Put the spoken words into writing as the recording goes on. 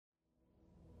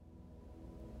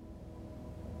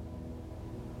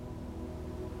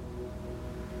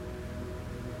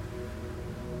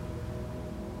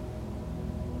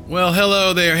Well,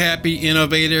 hello there, happy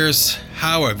innovators.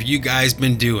 How have you guys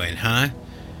been doing, huh?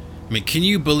 I mean, can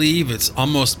you believe it's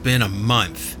almost been a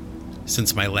month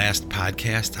since my last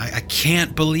podcast? I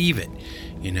can't believe it,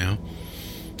 you know?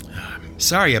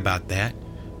 Sorry about that.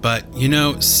 But,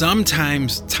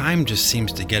 sometimes time just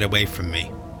seems to get away from me,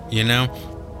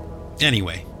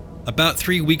 Anyway, about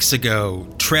 3 weeks ago,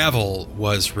 travel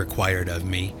was required of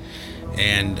me.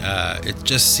 And it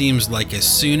just seems like as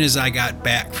soon as I got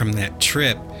back from that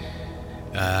trip,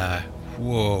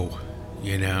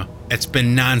 it's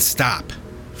been nonstop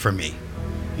for me,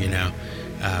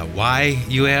 Why,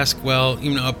 you ask? Well,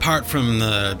 apart from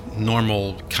the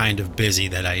normal kind of busy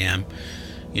that I am,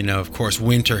 of course,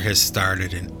 winter has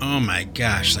started, and oh my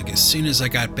gosh, like as soon as I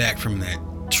got back from that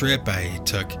trip I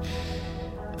took,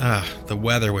 the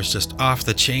weather was just off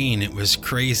the chain. It was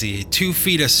crazy. 2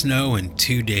 feet of snow in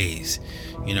 2 days,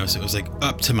 so it was like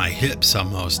up to my hips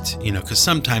almost, because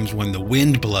sometimes when the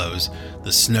wind blows,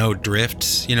 the snow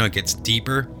drifts, it gets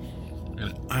deeper.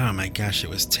 And, oh my gosh, it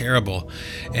was terrible.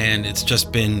 And it's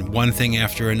just been one thing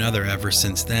after another ever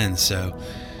since then. So,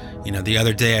 the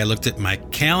other day I looked at my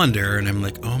calendar and I'm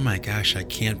like, oh my gosh, I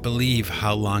can't believe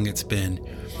how long it's been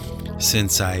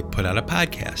since I put out a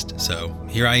podcast. So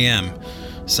here I am.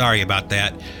 Sorry about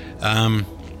that.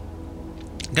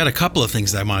 Got a couple of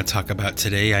things that I want to talk about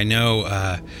today. I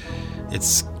know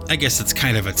I guess it's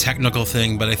kind of a technical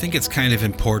thing, but I think it's kind of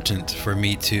important for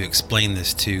me to explain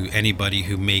this to anybody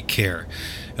who may care.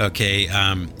 Okay,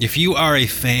 if you are a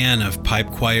fan of Pipe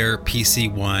Choir,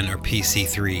 PC1, or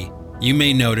PC3, you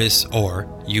may notice, or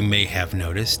you may have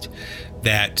noticed,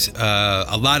 that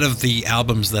a lot of the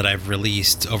albums that I've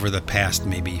released over the past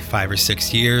maybe 5 or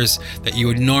 6 years that you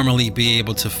would normally be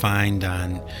able to find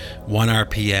on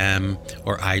 1RPM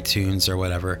or iTunes or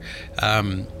whatever,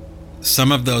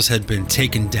 some of those had been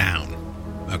taken down.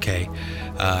 Okay,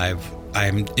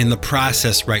 I'm in the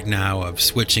process right now of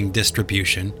switching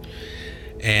distribution,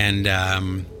 and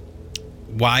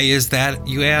why is that,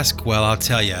 you ask? Well, I'll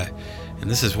tell you, and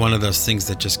this is one of those things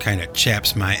that just kind of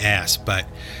chaps my ass, but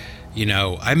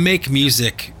I make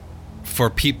music for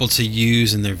people to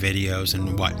use in their videos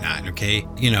and whatnot, okay?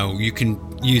 You can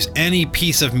use any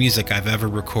piece of music I've ever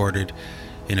recorded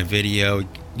in a video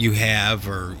you have,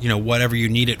 or, whatever you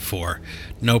need it for,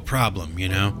 no problem,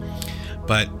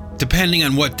 But depending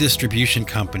on what distribution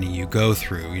company you go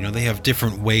through, they have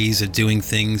different ways of doing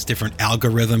things, different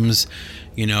algorithms,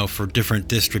 for different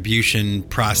distribution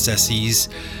processes.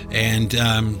 And,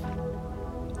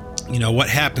 what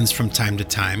happens from time to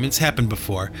time, it's happened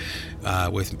before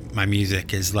with my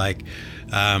music, is like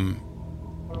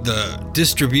the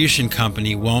distribution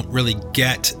company won't really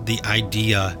get the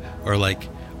idea, or like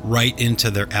write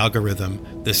into their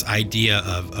algorithm this idea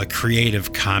of a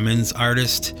Creative Commons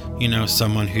artist,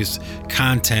 someone whose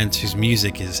content, whose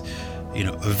music is,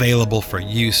 available for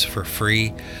use for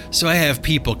free. So I have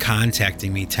people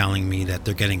contacting me telling me that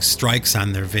they're getting strikes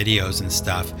on their videos and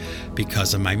stuff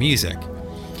because of my music.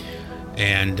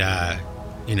 And,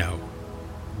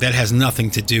 that has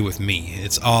nothing to do with me.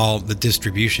 It's all the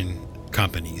distribution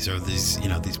companies, or these,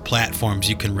 these platforms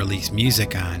you can release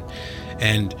music on.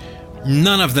 And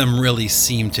none of them really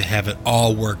seem to have it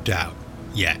all worked out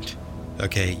yet.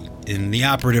 Okay, and the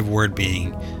operative word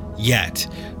being yet.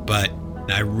 But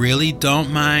I really don't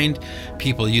mind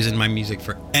people using my music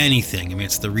for anything. I mean,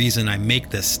 it's the reason I make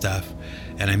this stuff,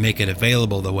 and I make it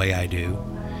available the way I do.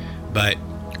 But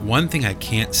one thing I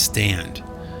can't stand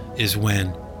is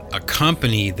when a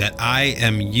company that I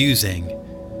am using,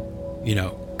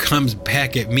 comes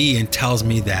back at me and tells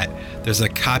me that there's a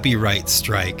copyright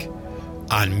strike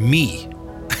on me,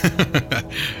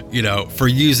 for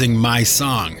using my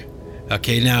song.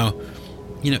 Okay, now,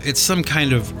 it's some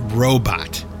kind of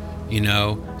robot,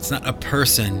 it's not a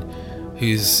person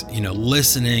who's,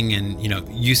 listening and,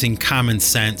 using common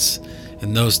sense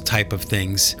and those type of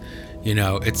things.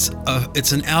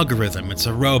 It's an algorithm, it's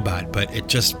a robot, but it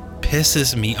just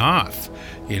pisses me off,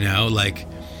 like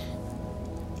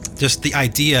just the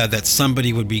idea that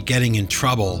somebody would be getting in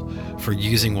trouble for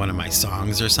using one of my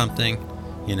songs or something,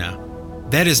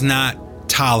 that is not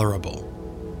tolerable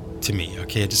to me.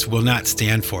 Okay, I just will not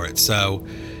stand for it. So,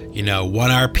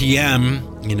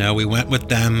 1RPM, we went with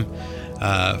them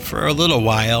for a little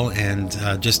while, and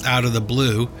just out of the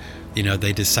blue,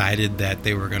 they decided that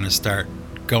they were going to start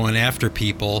going after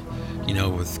people,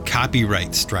 with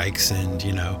copyright strikes. And,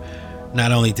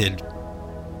 not only did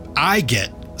I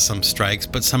get some strikes,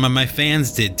 but some of my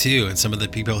fans did too, and some of the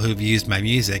people who've used my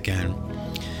music. And,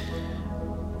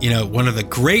 one of the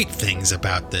great things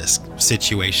about this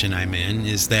situation I'm in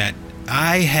is that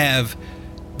I have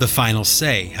the final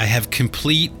say. I have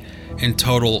complete and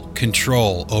total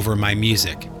control over my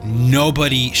music.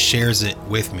 Nobody shares it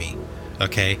with me,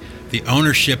 okay? The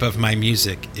ownership of my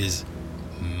music is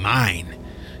mine.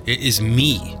 It is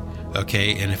me,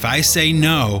 okay? And if I say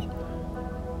no,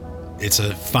 it's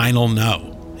a final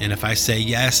no. And if I say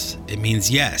yes, it means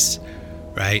yes,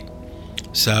 right?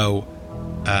 So,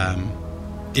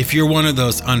 if you're one of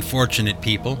those unfortunate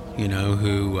people,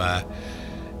 who,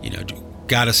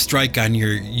 got a strike on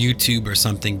your YouTube or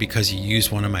something because you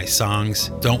used one of my songs,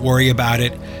 don't worry about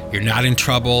it. You're not in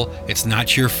trouble. It's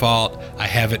not your fault. I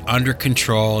have it under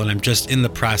control, and I'm just in the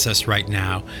process right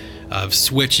now of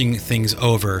switching things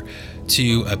over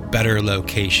to a better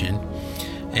location.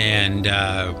 And,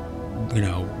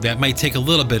 that might take a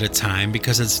little bit of time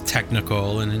because it's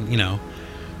technical, and,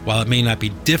 while it may not be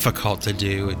difficult to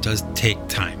do, it does take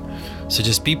time. So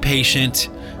just be patient.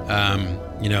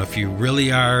 If you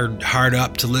really are hard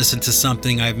up to listen to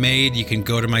something I've made, you can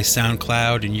go to my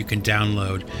SoundCloud and you can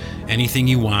download anything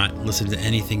you want, listen to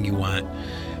anything you want.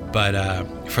 But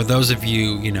for those of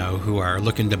you, who are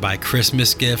looking to buy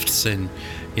Christmas gifts and,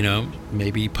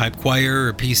 maybe Pipe Choir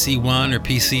or PC1 or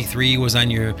PC3 was on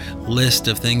your list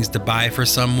of things to buy for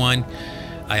someone,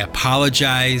 I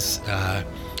apologize.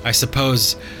 I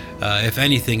suppose, if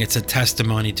anything, it's a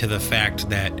testimony to the fact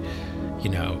that,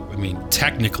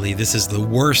 technically this is the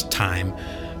worst time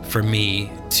for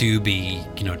me to be,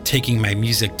 taking my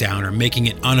music down or making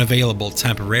it unavailable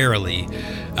temporarily,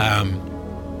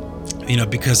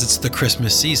 because it's the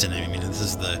Christmas season. This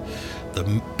is the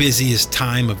busiest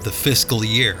time of the fiscal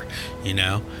year,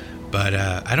 but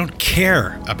I don't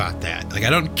care about that. I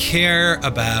don't care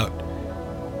about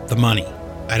the money.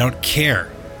 I don't care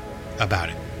about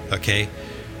it, okay?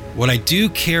 What I do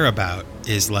care about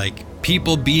is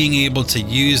people being able to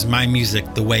use my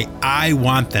music the way I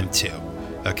want them to,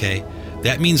 okay?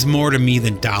 That means more to me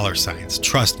than dollar signs,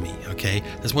 trust me, okay?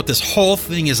 That's what this whole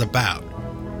thing is about.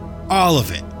 All of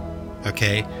it,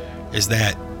 okay? Is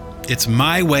that it's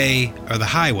my way or the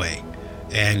highway.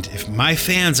 And if my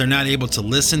fans are not able to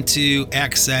listen to,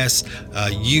 access,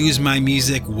 use my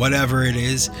music, whatever it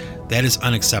is, that is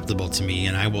unacceptable to me.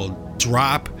 And I will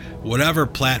drop whatever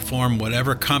platform,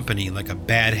 whatever company, like a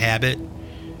bad habit,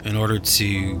 in order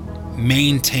to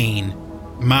maintain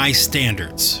my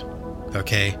standards,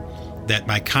 okay? That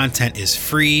my content is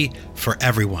free for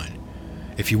everyone.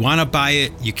 If you want to buy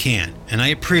it, you can. And I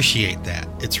appreciate that.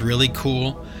 It's really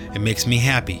cool. It makes me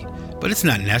happy. But it's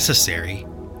not necessary,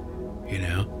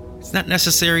 It's not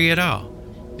necessary at all.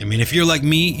 If you're like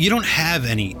me, you don't have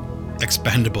any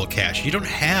expendable cash. You don't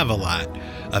have a lot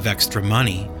of extra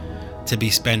money to be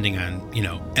spending on,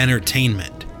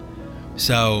 entertainment.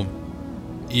 So,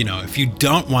 if you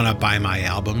don't want to buy my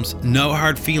albums, no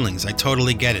hard feelings. I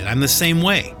totally get it. I'm the same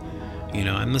way.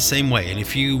 I'm the same way. And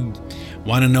if you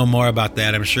want to know more about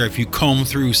that, I'm sure if you comb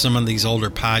through some of these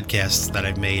older podcasts that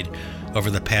I've made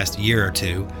over the past year or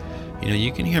two,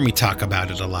 you can hear me talk about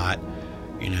it a lot,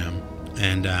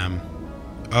 and,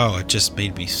 it just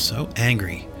made me so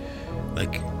angry.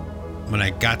 When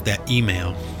I got that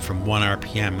email from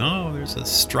 1RPM, there's a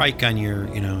strike on your,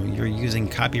 you're using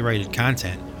copyrighted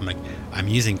content. I'm like, I'm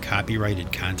using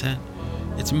copyrighted content?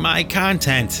 It's my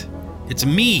content. It's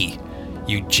me,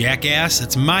 you jackass.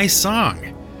 It's my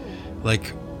song.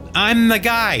 I'm the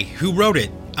guy who wrote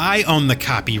it. I own the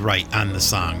copyright on the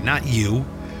song, not you.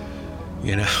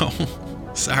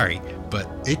 Sorry, but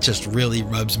it just really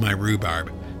rubs my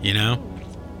rhubarb,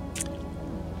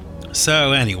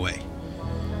 So anyway,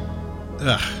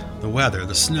 the weather,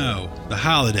 the snow, the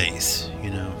holidays,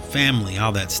 family,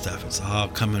 all that stuff. It's all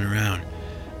coming around.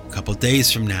 A couple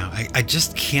days from now, I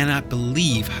just cannot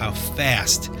believe how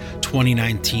fast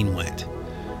 2019 went.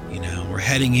 We're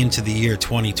heading into the year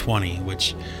 2020,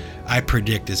 which I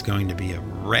predict is going to be a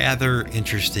rather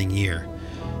interesting year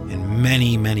in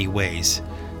many, many ways.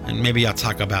 And maybe I'll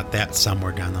talk about that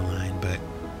somewhere down the line, but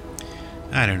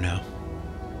I don't know.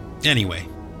 Anyway,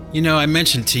 I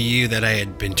mentioned to you that I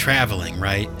had been traveling,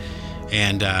 right?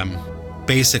 And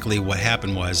basically what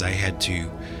happened was I had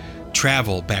to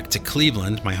travel back to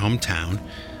Cleveland, my hometown,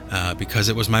 because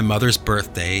it was my mother's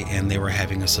birthday and they were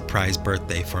having a surprise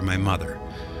birthday for my mother,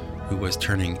 who was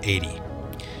turning 80.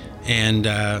 And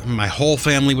my whole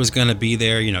family was going to be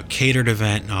there, catered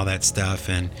event and all that stuff.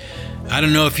 And I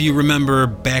don't know if you remember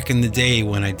back in the day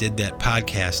when I did that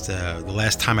podcast, the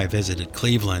last time I visited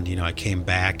Cleveland, I came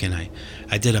back and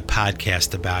I did a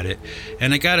podcast about it.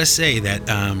 And I got to say that,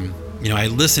 I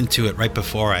listened to it right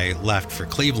before I left for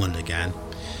Cleveland again.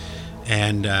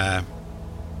 And I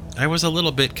was a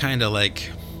little bit kind of I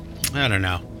don't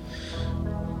know.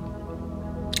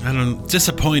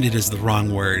 disappointed is the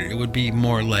wrong word. It would be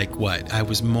more like what? I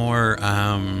was more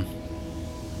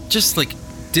just like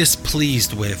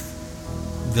displeased with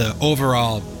the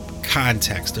overall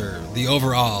context or the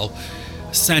overall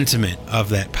sentiment of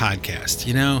that podcast,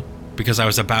 because I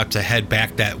was about to head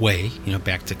back that way,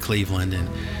 back to Cleveland and,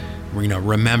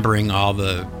 remembering all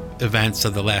the events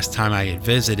of the last time I had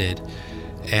visited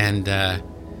and,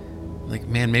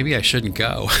 man, maybe I shouldn't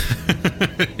go,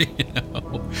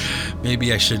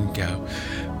 maybe I shouldn't go,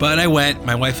 but I went,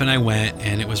 my wife and I went,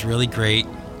 and it was really great.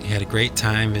 We had a great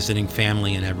time visiting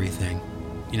family and everything.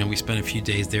 We spent a few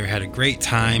days there, had a great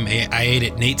time. I ate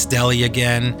at Nate's Deli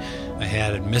again. I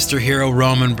had a Mr. Hero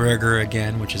Roman Burger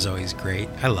again, which is always great.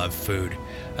 I love food.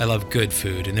 I love good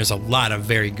food, and there's a lot of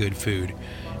very good food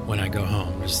when I go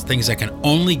home. There's things I can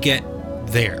only get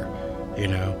there, You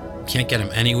can't get them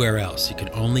anywhere else. You can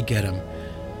only get them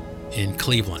in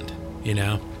Cleveland,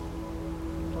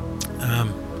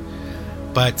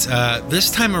 But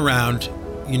this time around,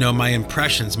 my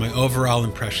overall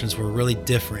impressions were really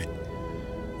different.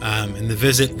 And the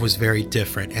visit was very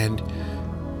different. And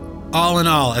all in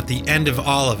all, at the end of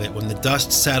all of it, when the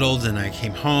dust settled and I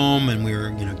came home and we were,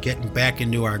 getting back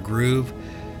into our groove,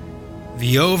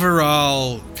 the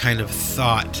overall kind of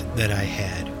thought that I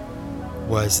had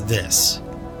was this,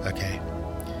 okay?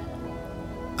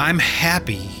 I'm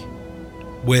happy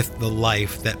with the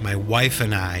life that my wife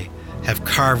and I have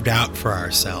carved out for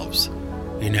ourselves,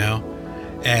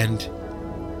 And,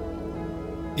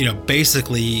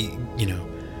 basically,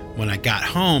 when I got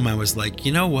home, I was like,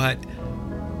 you know what?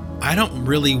 I don't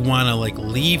really want to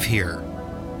leave here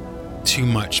too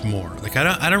much more.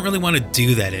 I don't really want to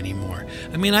do that anymore.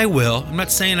 I mean, I will. I'm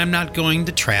not saying I'm not going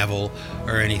to travel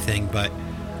or anything, but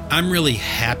I'm really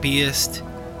happiest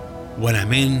when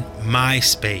I'm in my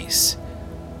space.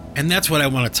 And that's what I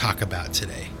want to talk about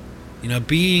today.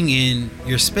 Being in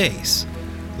your space,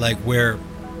 where,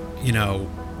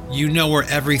 where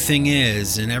everything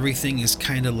is and everything is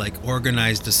kind of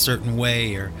organized a certain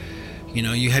way, or,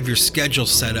 you have your schedule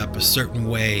set up a certain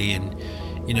way, and,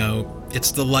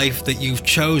 it's the life that you've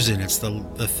chosen. It's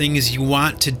the things you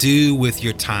want to do with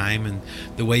your time and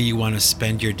the way you want to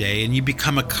spend your day, and you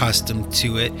become accustomed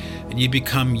to it and you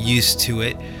become used to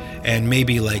it. And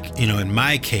maybe in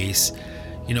my case,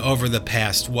 over the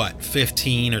past,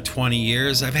 15 or 20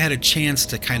 years, I've had a chance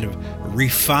to kind of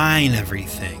refine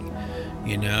everything.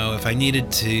 If I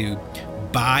needed to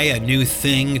buy a new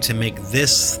thing to make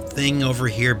this thing over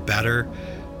here better,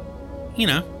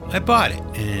 I bought it.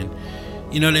 And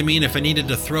you know what I mean? If I needed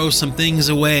to throw some things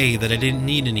away that I didn't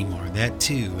need anymore, that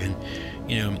too. And,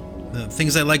 the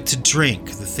things I like to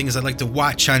drink, the things I like to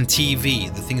watch on TV,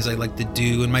 the things I like to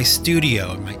do in my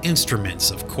studio, and my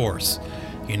instruments, of course,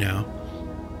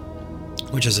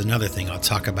 which is another thing I'll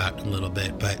talk about in a little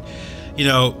bit. But,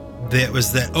 there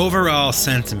was that overall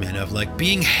sentiment of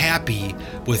being happy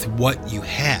with what you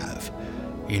have,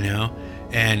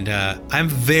 and I'm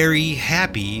very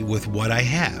happy with what I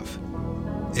have.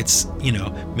 It's,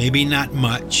 maybe not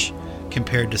much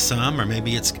compared to some, or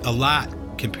maybe it's a lot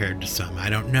compared to some. I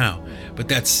don't know. But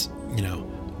that's,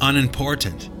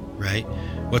 unimportant, right?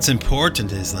 What's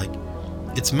important is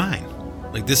it's mine.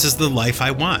 This is the life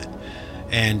I want.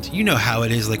 And you know how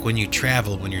it is when you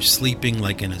travel, when you're sleeping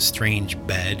in a strange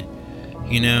bed,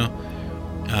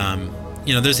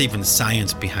 there's even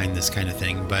science behind this kind of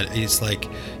thing, but it's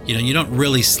you don't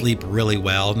really sleep really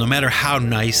well, no matter how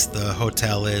nice the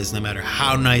hotel is, no matter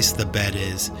how nice the bed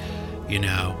is,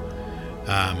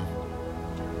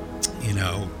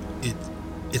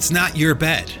 it's not your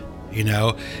bed,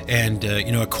 and,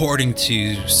 according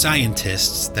to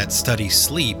scientists that study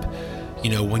sleep,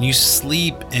 when you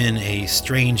sleep in a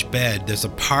strange bed, there's a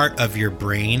part of your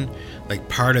brain,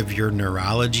 part of your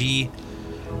neurology,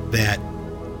 that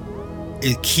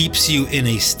it keeps you in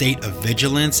a state of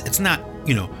vigilance. It's not,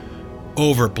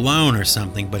 overblown or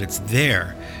something, but it's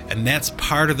there. And that's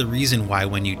part of the reason why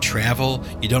when you travel,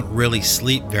 you don't really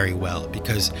sleep very well,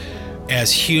 because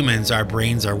as humans, our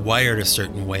brains are wired a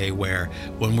certain way where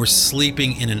when we're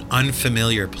sleeping in an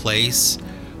unfamiliar place,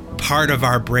 part of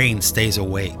our brain stays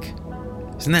awake.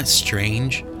 Isn't that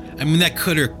strange? I mean, that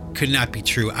could or could not be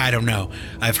true. I don't know.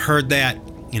 I've heard that.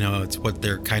 It's what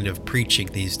they're kind of preaching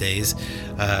these days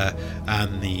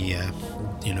on the,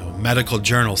 medical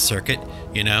journal circuit,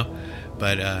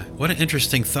 But what an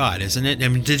interesting thought, isn't it? I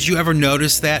mean, did you ever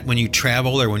notice that when you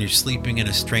travel or when you're sleeping in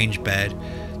a strange bed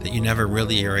that you never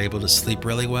really are able to sleep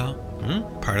really well?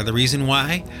 Part of the reason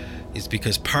why is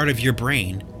because part of your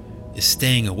brain is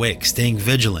staying awake, staying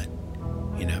vigilant,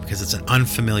 because it's an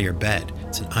unfamiliar bed.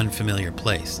 It's an unfamiliar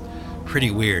place.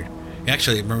 Pretty weird.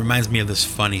 Actually, it reminds me of this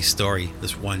funny story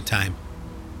this one time.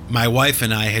 my wife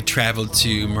and I had traveled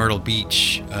to Myrtle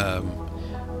Beach,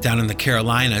 down in the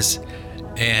Carolinas,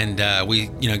 and we,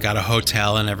 got a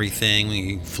hotel and everything.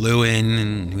 We flew in,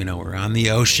 and we're on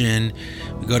the ocean.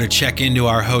 We go to check into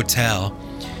our hotel,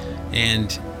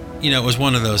 and it was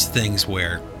one of those things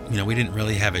where we didn't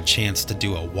really have a chance to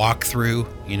do a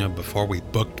walkthrough, before we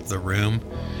booked the room.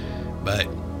 But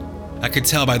I could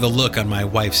tell by the look on my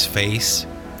wife's face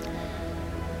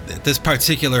that this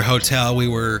particular hotel we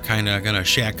were kind of going to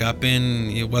shack up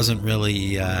in, it wasn't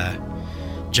really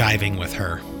jiving with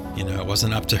her. It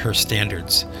wasn't up to her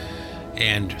standards.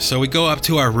 And so we go up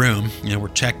to our room, we're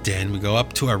checked in, we go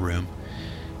up to our room,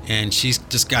 and she's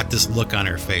just got this look on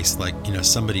her face like,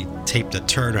 somebody taped a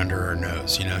turd under her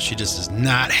nose. She just is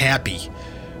not happy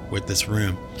with this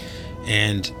room.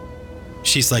 And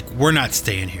she's like, we're not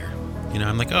staying here.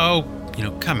 I'm like, oh,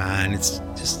 come on. It's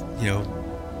just,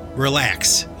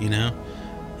 relax,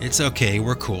 It's okay.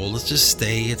 We're cool. Let's just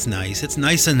stay. It's nice. It's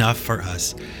nice enough for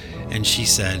us. And she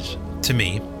said to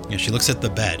me, she looks at the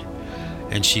bed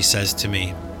and she says to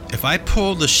me, if I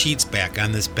pull the sheets back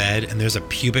on this bed and there's a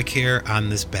pubic hair on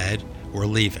this bed, we're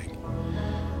leaving.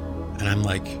 And I'm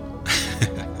like,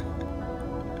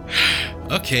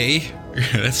 okay,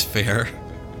 that's fair.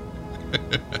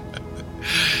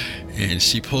 And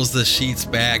she pulls the sheets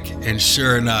back, and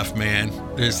sure enough, man,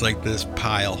 there's like this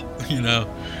pile,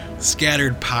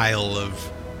 scattered pile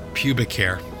of pubic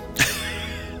hair.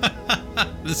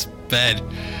 This bed.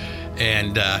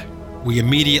 And we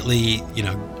immediately,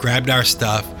 grabbed our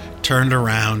stuff, turned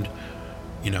around,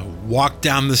 walked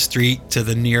down the street to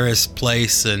the nearest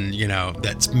place, and,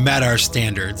 that's met our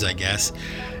standards, I guess.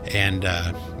 And,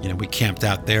 we camped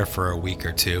out there for a week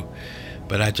or two.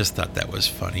 But I just thought that was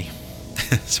funny.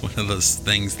 It's one of those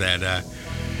things that,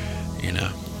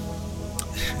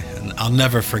 I'll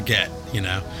never forget,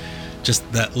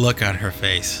 just that look on her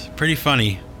face. Pretty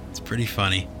funny. It's pretty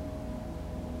funny.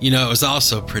 It was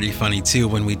also pretty funny, too,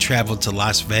 when we traveled to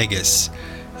Las Vegas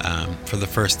for the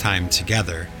first time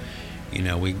together.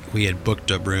 We had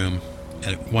booked a room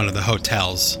at one of the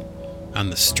hotels on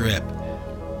the Strip.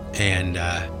 And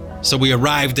so we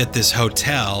arrived at this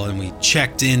hotel, and we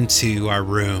checked into our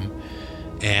room.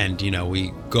 And,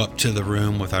 we go up to the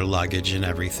room with our luggage and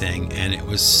everything. And it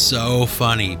was so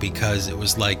funny because it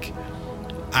was like,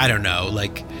 I don't know,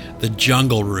 like the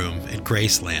jungle room at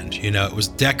Graceland. It was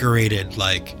decorated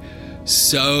like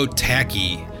so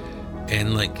tacky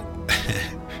and like,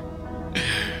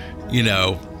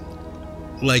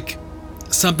 like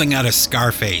something out of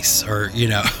Scarface or,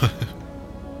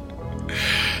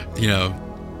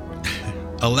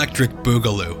 Electric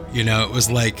Boogaloo. It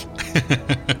was like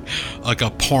like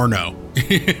a porno.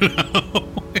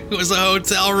 It was a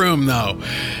hotel room though,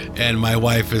 and my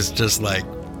wife is just like,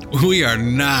 we are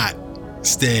not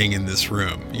staying in this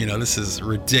room. This is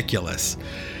ridiculous.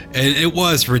 And it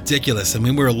was ridiculous. I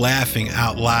mean, we were laughing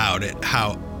out loud at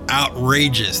how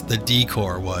outrageous the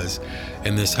decor was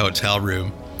in this hotel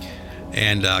room.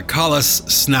 And call us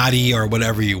snotty or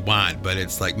whatever you want, but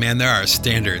it's like, man, there are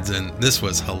standards, and this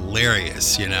was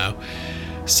hilarious,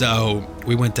 So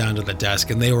we went down to the desk,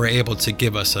 and they were able to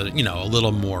give us a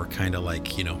little more kind of like,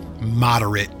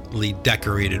 moderately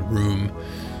decorated room,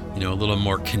 a little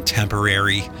more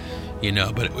contemporary,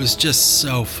 but it was just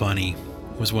so funny.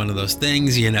 It was one of those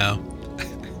things,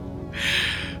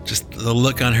 just the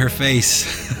look on her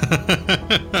face,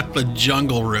 the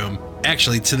jungle room.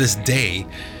 Actually, to this day,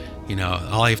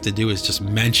 all I have to do is just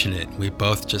mention it. We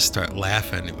both just start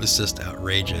laughing. It was just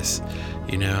outrageous,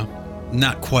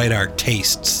 not quite our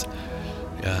tastes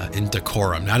in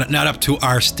decorum, not up to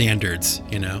our standards,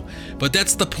 but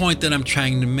that's the point that I'm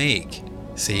trying to make.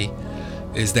 See,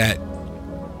 is that,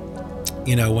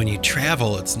 when you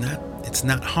travel, it's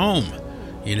not home,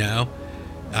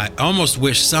 I almost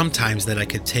wish sometimes that I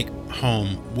could take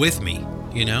home with me,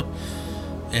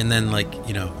 and then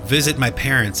visit my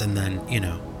parents and then,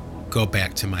 go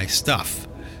back to my stuff,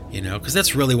 because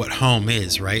that's really what home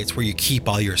is, right? It's where you keep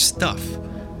all your stuff,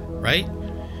 right?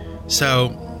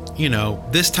 So,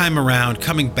 this time around,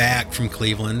 coming back from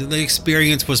Cleveland, the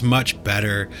experience was much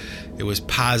better. It was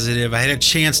positive. I had a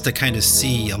chance to kind of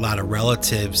see a lot of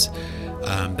relatives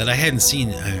that I hadn't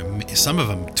seen, some of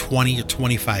them 20 or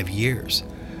 25 years,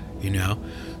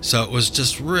 So it was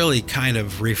just really kind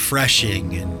of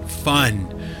refreshing and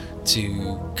fun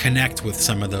to connect with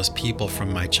some of those people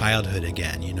from my childhood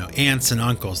again, aunts and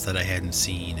uncles that I hadn't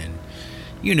seen. And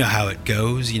how it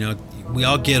goes, we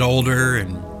all get older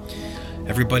and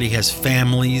everybody has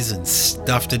families and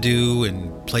stuff to do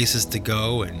and places to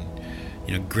go and,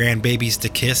 grandbabies to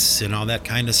kiss and all that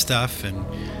kind of stuff. And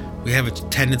we have a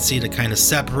tendency to kind of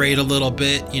separate a little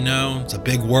bit, It's a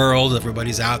big world.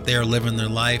 Everybody's out there living their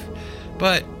life.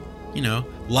 But,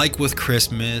 like with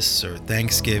Christmas or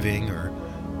Thanksgiving or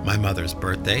my mother's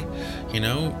birthday,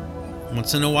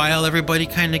 once in a while everybody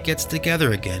kind of gets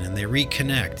together again and they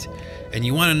reconnect. And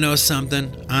you want to know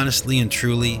something, honestly and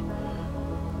truly,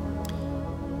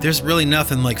 there's really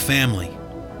nothing like family.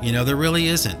 There really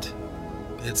isn't.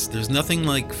 There's nothing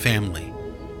like family.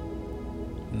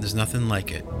 There's nothing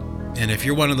like it. And if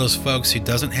you're one of those folks who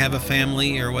doesn't have a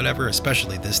family or whatever,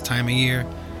 especially this time of year,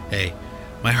 hey,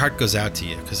 my heart goes out to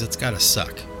you, because it's got to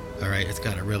suck. All right? It's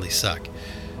got to really suck.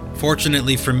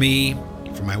 Fortunately for me,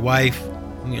 for my wife,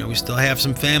 we still have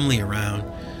some family around.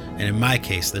 And in my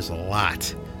case, there's a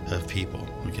lot of people,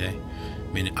 okay?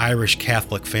 I mean, Irish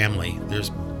Catholic family,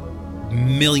 there's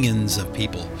millions of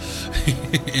people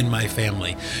in my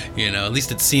family, at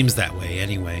least it seems that way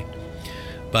anyway.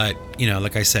 But,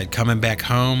 like I said, coming back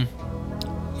home,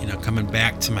 coming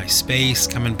back to my space,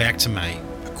 coming back to my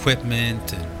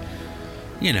equipment, and,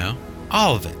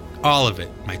 all of it,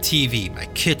 my TV, my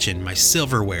kitchen, my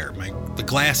silverware, the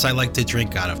glass I like to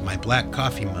drink out of, my black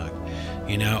coffee mug,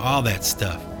 all that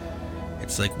stuff.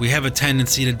 It's like we have a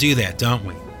tendency to do that, don't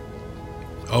we?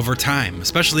 Over time,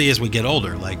 especially as we get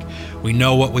older, like we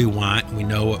know what we want, we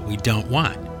know what we don't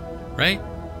want, right?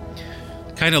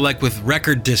 Kind of like with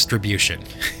record distribution.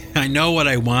 I know what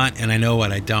I want and I know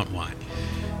what I don't want.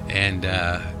 And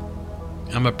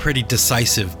I'm a pretty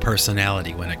decisive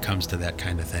personality when it comes to that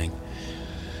kind of thing.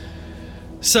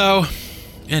 So,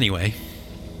 anyway,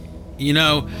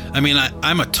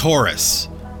 I'm a Taurus,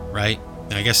 right?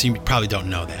 I guess you probably don't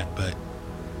know that, but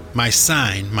my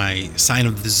sign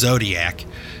of the zodiac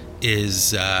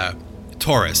is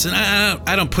Taurus. And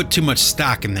I don't put too much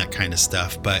stock in that kind of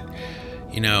stuff, but,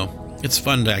 it's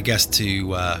fun, I guess,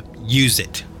 to use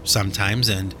it sometimes.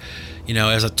 And,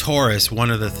 as a Taurus, one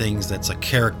of the things that's a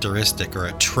characteristic or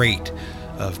a trait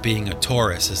of being a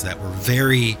Taurus is that we're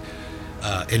very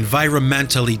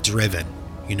environmentally driven.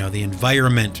 The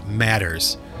environment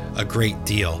matters a great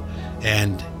deal.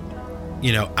 And,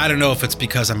 I don't know if it's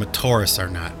because I'm a Taurus or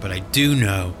not, but I do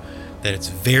know that it's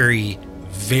very,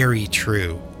 very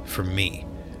true for me.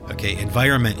 Okay,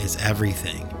 environment is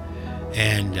everything.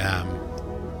 And,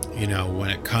 when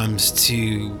it comes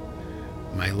to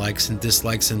my likes and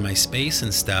dislikes in my space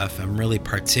and stuff, I'm really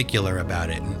particular about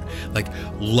it. And like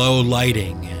low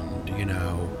lighting and,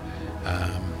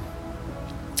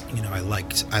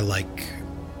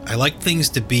 I like things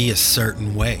to be a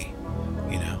certain way.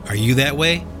 Are you that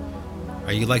way?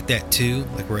 Are you like that too?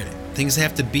 Like where things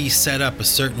have to be set up a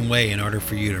certain way in order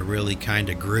for you to really kind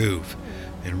of groove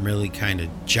and really kind of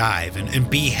jive and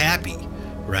be happy,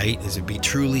 right? Is to be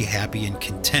truly happy and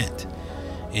content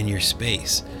in your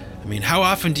space. I mean, how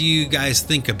often do you guys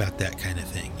think about that kind of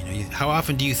thing? How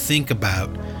often do you think about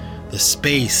the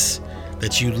space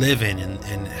that you live in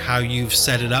and how you've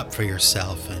set it up for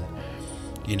yourself? And,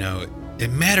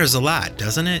 it matters a lot,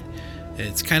 doesn't it?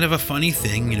 It's kind of a funny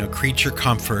thing, creature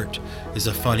comfort is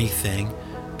a funny thing,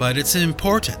 but it's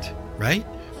important, right?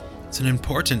 It's an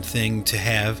important thing to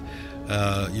have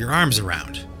your arms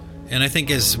around. And I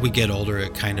think as we get older,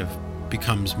 it kind of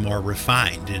becomes more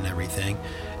refined and everything.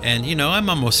 And, I'm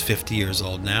almost 50 years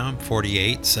old now. I'm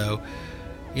 48. So,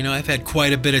 I've had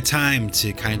quite a bit of time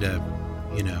to kind of,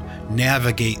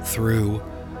 navigate through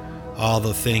all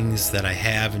the things that I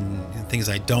have and things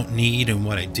I don't need and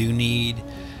what I do need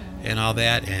and all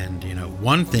that. And,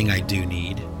 one thing I do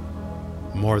need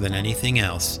more than anything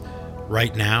else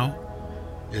right now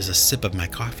is a sip of my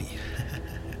coffee.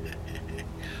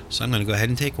 So I'm going to go ahead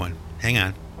and take one. Hang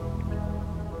on.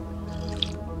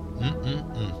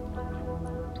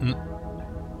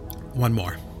 One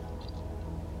more.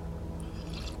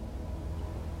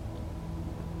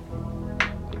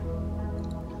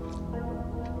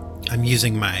 I'm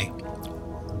using my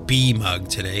B mug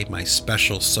today, my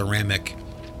special ceramic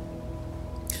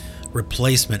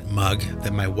replacement mug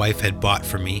that my wife had bought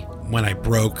for me when I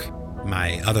broke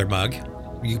my other mug.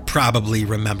 You probably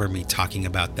remember me talking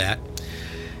about that.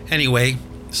 Anyway,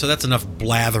 so that's enough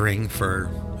blathering for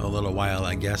a little while,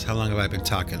 I guess. How long have I been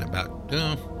talking about?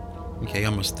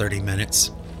 Almost 30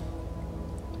 minutes.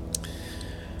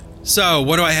 So,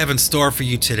 what do I have in store for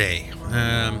you today?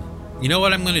 You know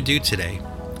what I'm going to do today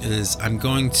is I'm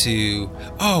going to...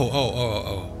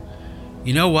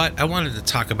 You know what? I wanted to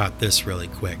talk about this really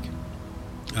quick.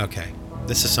 Okay,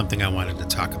 this is something I wanted to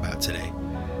talk about today.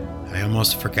 I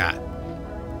almost forgot.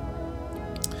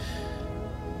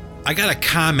 I got a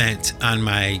comment on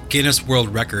my Guinness World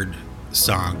Record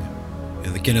song,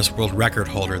 the Guinness World Record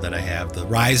holder that I have, The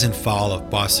Rise and Fall of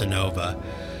Bossa Nova.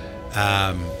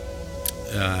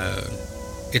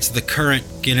 It's the current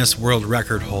Guinness World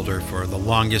Record holder for the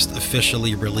longest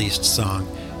officially released song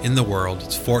in the world.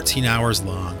 It's 14 hours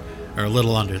long, or a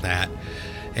little under that.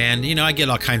 And, I get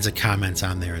all kinds of comments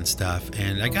on there and stuff.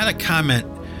 And I got a comment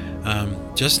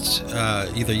just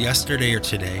either yesterday or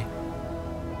today.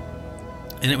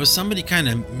 And it was somebody kind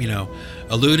of,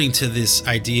 alluding to this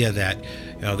idea that,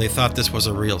 they thought this was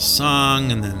a real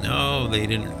song, and then, no, they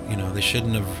didn't, they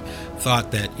shouldn't have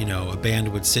thought that, a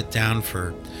band would sit down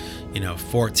for,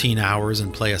 14 hours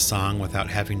and play a song without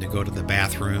having to go to the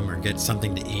bathroom or get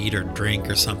something to eat or drink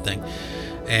or something.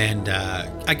 And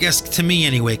I guess to me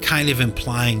anyway, kind of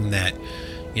implying that,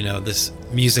 this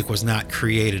music was not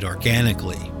created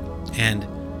organically. And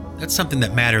that's something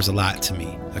that matters a lot to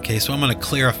me. Okay, so I'm going to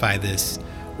clarify this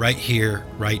right here,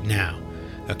 right now.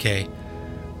 Okay,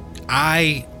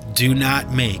 I do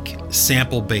not make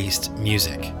sample-based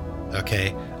music.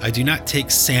 Okay, I do not take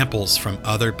samples from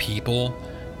other people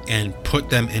and put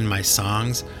them in my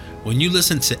songs. When you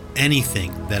listen to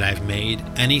anything that I've made,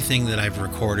 anything that I've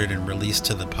recorded and released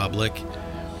to the public,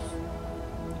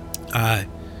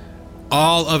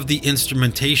 all of the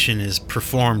instrumentation is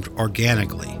performed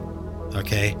organically.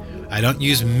 Okay, I don't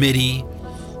use MIDI.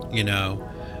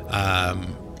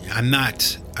 I'm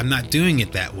not doing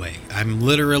it that way. I'm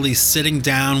literally sitting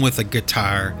down with a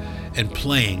guitar and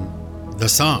playing the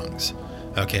songs.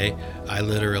 Okay, I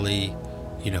literally,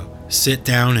 sit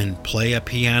down and play a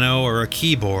piano or a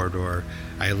keyboard, or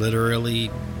I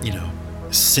literally,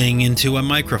 sing into a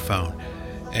microphone.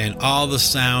 And all the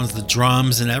sounds, the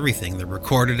drums and everything, they're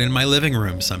recorded in my living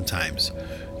room sometimes,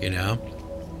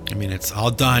 it's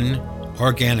all done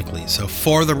organically. So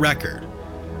for the record,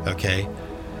 okay,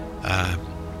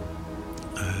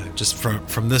 just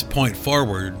from this point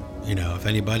forward, if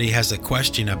anybody has a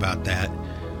question about that,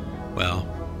 well,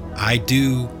 I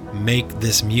do make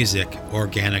this music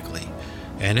organically,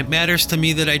 and it matters to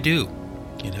me that I do.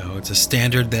 It's a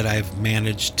standard that I've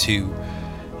managed to,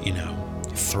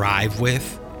 thrive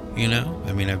with.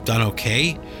 I've done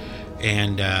okay,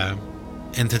 and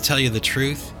to tell you the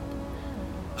truth,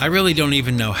 I really don't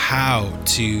even know how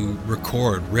to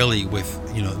record really with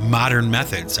modern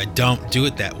methods. I don't do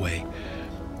it that way.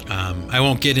 I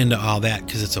won't get into all that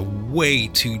because it's a way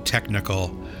too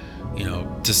technical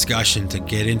discussion to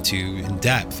get into in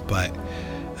depth, but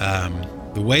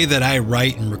the way that I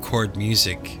write and record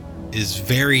music is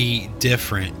very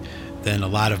different than a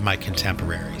lot of my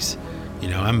contemporaries.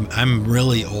 I'm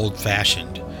really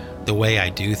old-fashioned the way I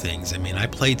do things. I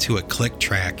play to a click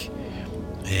track,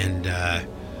 and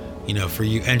for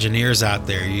you engineers out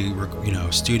there,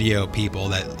 studio people,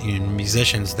 that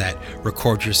musicians that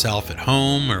record yourself at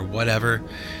home or whatever,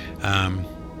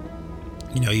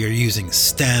 you're using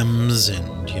stems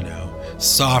and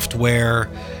software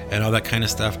and all that kind of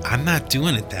stuff. I'm not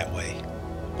doing it that way.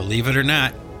 Believe it or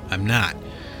not, I'm not.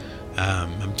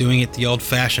 I'm doing it the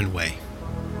old-fashioned way.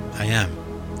 I am.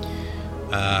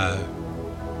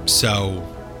 So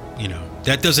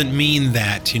that doesn't mean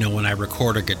that when I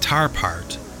record a guitar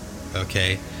part,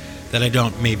 okay, that I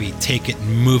don't maybe take it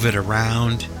and move it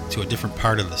around to a different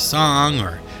part of the song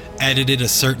or edit it a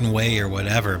certain way or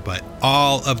whatever. But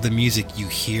all of the music you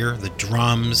hear, the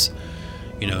drums,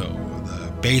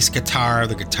 the bass guitar,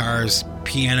 the guitars,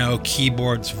 piano,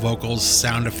 keyboards, vocals,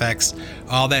 sound effects,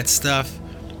 all that stuff,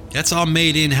 that's all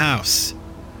made in-house.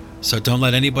 So don't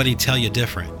let anybody tell you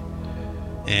different.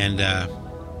 And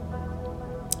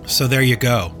so there you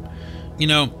go.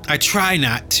 I try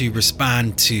not to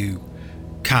respond to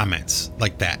comments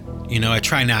like that. I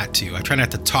try not to. I try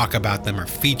not to talk about them or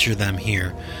feature them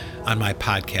here on my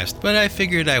podcast. But I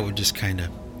figured I would just kind of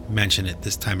mention it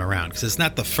this time around, because it's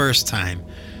not the first time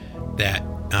that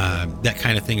that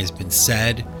kind of thing has been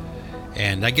said.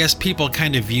 And I guess people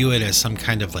kind of view it as some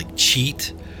kind of like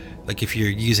cheat. Like if you're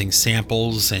using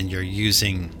samples and you're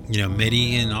using,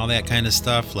 MIDI and all that kind of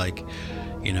stuff, like,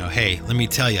 hey, let me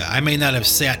tell you, I may not have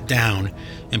sat down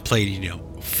and played,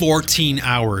 14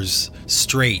 hours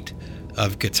straight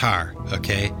of guitar,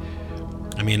 okay?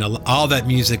 All that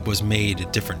music was made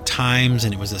at different times,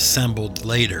 and it was assembled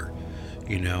later.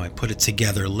 I put it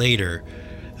together later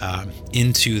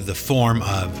into the form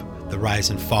of the rise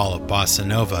and fall of bossa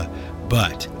nova.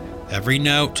 But every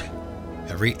note,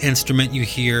 every instrument you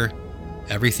hear,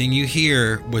 everything you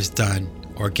hear was done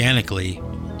organically.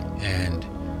 And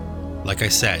like I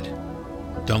said,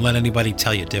 don't let anybody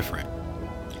tell you different.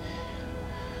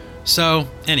 So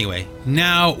anyway,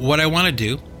 now what I want to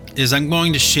do is I'm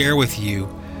going to share with you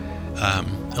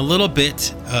a little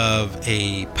bit of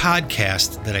a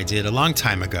podcast that I did a long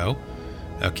time ago.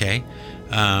 Okay.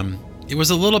 It was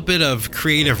a little bit of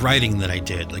creative writing that I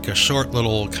did, like a short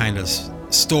little kind of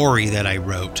story that I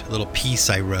wrote, a little piece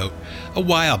I wrote a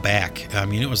while back.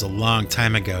 It was a long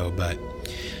time ago, but,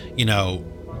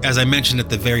 as I mentioned at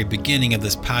the very beginning of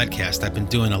this podcast, I've been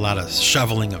doing a lot of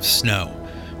shoveling of snow,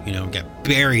 get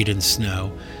buried in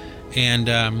snow. And,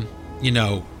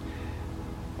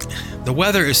 the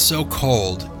weather is so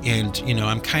cold, and,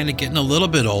 I'm kind of getting a little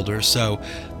bit older. So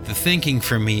the thinking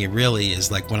for me really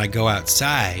is like when I go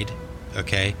outside,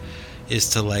 okay, is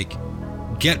to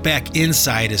get back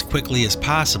inside as quickly as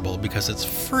possible because it's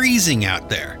freezing out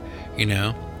there,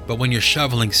 But when you're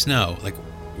shoveling snow,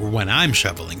 or when I'm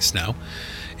shoveling snow,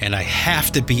 and I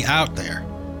have to be out there,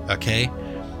 okay,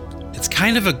 it's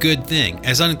kind of a good thing.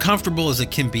 As uncomfortable as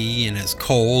it can be, and as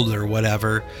cold or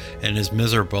whatever, and as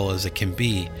miserable as it can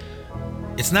be,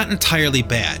 it's not entirely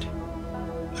bad,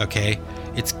 okay?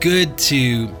 It's good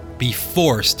to be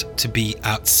forced to be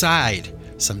outside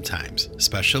sometimes,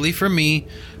 especially for me,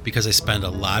 because I spend a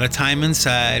lot of time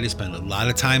inside. I spend a lot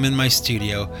of time in my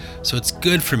studio, so it's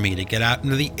good for me to get out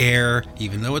into the air,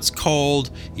 even though it's cold,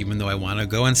 even though I want to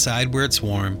go inside where it's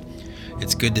warm.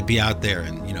 It's good to be out there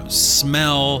and,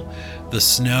 smell the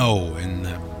snow and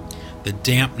the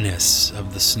dampness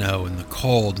of the snow and the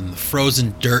cold and the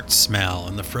frozen dirt smell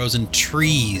and the frozen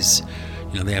trees.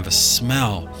 They have a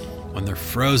smell when they're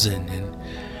frozen, and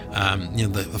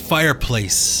the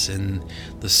fireplace and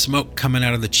the smoke coming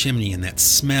out of the chimney and that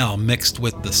smell mixed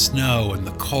with the snow and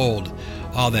the cold,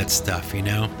 all that stuff,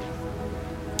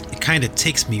 It kind of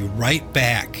takes me right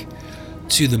back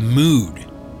to the mood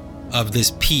of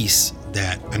this piece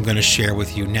that I'm going to share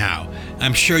with you now.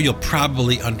 I'm sure you'll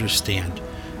probably understand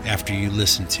after you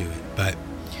listen to it, but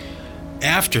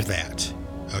after that,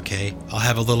 okay, I'll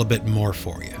have a little bit more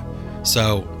for you.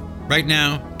 So right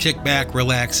now, kick back,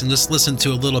 relax, and just listen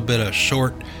to a little bit of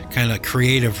short kind of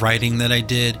creative writing that I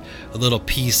did, a little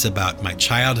piece about my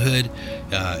childhood.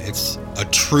 It's a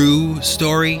true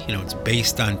story, it's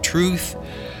based on truth,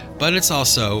 but it's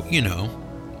also,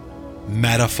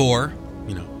 metaphor,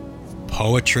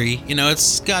 poetry,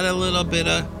 it's got a little bit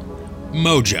of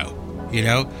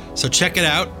mojo, so check it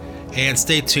out and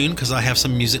stay tuned because I'll have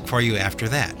some music for you after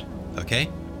that, okay?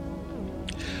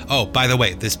 Oh, by the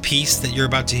way, this piece that you're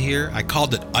about to hear, I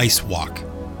called it Ice Walk,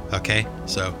 okay?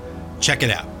 So check it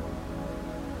out.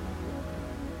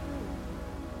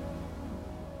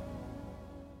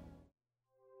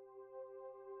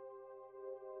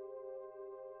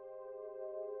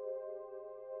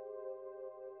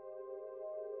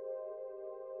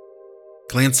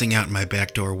 Glancing out my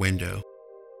back door window,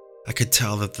 I could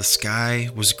tell that the sky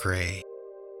was gray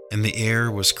and the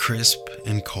air was crisp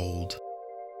and cold.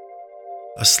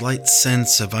 A slight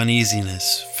sense of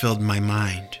uneasiness filled my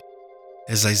mind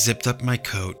as I zipped up my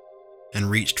coat and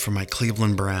reached for my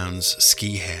Cleveland Browns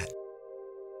ski hat.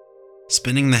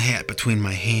 Spinning the hat between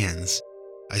my hands,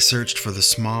 I searched for the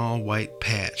small white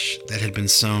patch that had been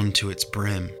sewn to its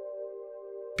brim.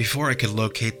 Before I could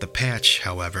locate the patch,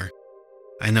 however,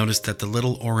 I noticed that the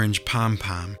little orange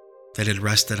pom-pom that had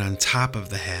rested on top of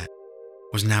the hat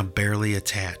was now barely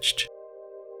attached.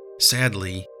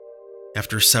 Sadly,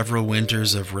 after several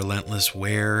winters of relentless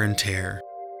wear and tear,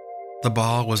 the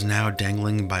ball was now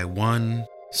dangling by one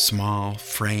small,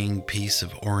 fraying piece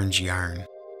of orange yarn.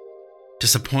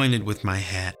 Disappointed with my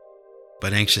hat,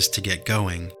 but anxious to get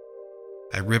going,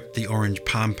 I ripped the orange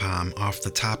pom-pom off the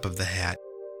top of the hat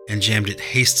and jammed it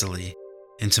hastily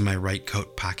into my right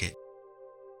coat pocket.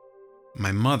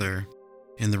 My mother,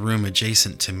 in the room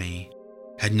adjacent to me,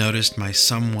 had noticed my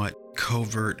somewhat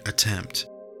covert attempt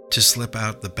to slip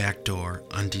out the back door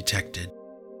undetected.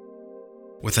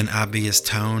 With an obvious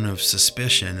tone of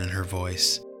suspicion in her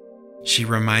voice, she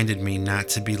reminded me not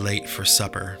to be late for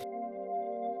supper.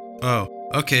 "Oh,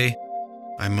 okay,"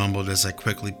 I mumbled as I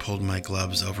quickly pulled my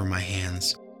gloves over my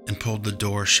hands and pulled the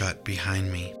door shut behind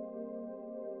me.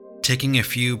 Taking a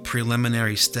few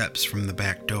preliminary steps from the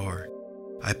back door,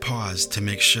 I paused to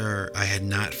make sure I had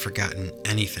not forgotten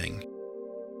anything.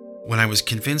 When I was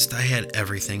convinced I had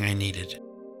everything I needed,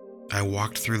 I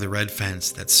walked through the red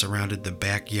fence that surrounded the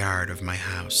backyard of my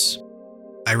house.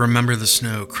 I remember the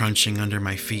snow crunching under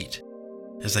my feet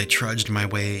as I trudged my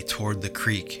way toward the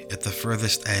creek at the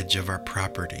furthest edge of our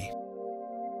property.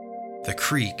 The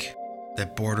creek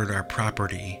that bordered our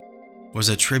property was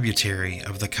a tributary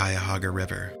of the Cuyahoga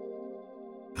River.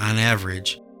 On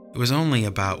average, it was only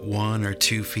about 1 or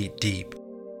 2 feet deep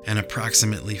and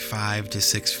approximately 5 to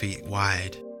 6 feet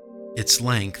wide. Its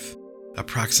length,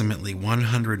 approximately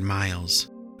 100 miles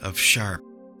of sharp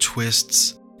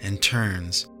twists and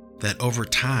turns that over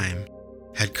time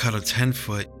had cut a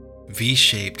 10-foot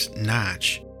V-shaped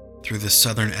notch through the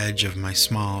southern edge of my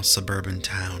small suburban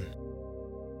town.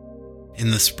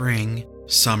 In the spring,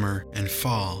 summer, and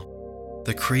fall,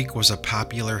 the creek was a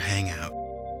popular hangout.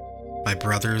 My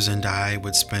brothers and I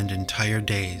would spend entire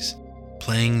days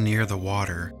playing near the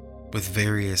water with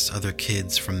various other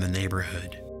kids from the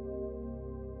neighborhood.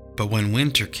 But when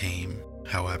winter came,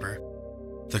 however,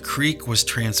 the creek was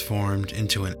transformed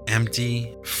into an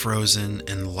empty, frozen,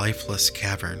 and lifeless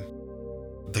cavern.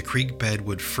 The creek bed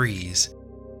would freeze,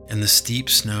 and the steep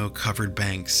snow-covered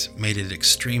banks made it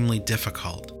extremely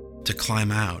difficult to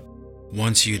climb out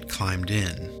once you had climbed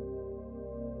in.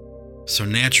 So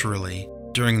naturally,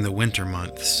 during the winter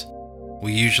months,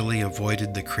 we usually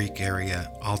avoided the creek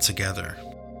area altogether.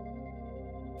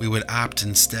 We would opt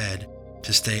instead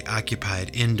to stay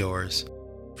occupied indoors.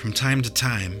 From time to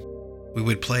time, we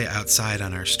would play outside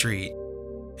on our street,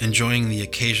 enjoying the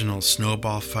occasional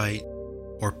snowball fight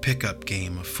or pickup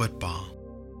game of football.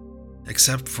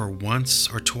 Except for once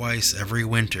or twice every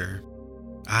winter,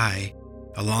 I,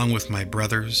 along with my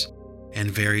brothers and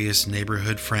various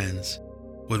neighborhood friends,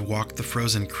 would walk the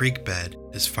frozen creek bed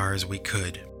as far as we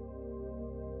could.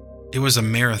 It was a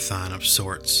marathon of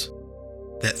sorts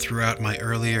that throughout my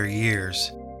earlier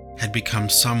years had become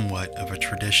somewhat of a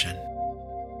tradition.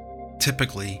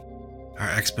 Typically, our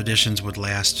expeditions would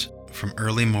last from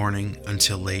early morning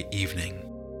until late evening,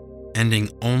 ending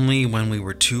only when we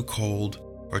were too cold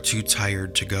or too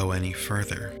tired to go any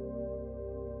further.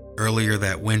 Earlier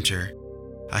that winter,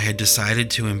 I had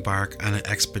decided to embark on an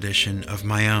expedition of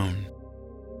my own.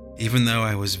 Even though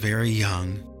I was very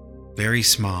young, very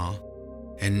small,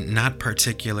 and not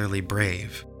particularly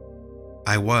brave,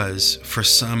 I was, for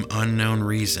some unknown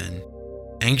reason,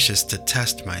 anxious to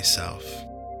test myself.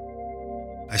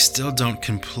 I still don't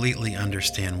completely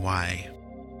understand why.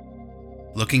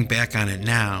 Looking back on it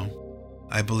now,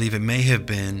 I believe it may have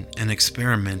been an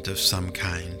experiment of some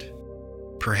kind,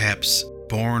 perhaps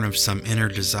born of some inner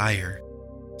desire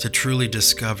to truly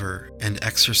discover and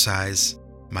exercise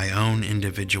my own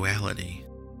individuality,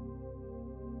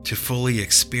 to fully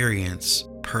experience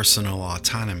personal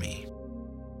autonomy,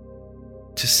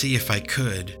 to see if I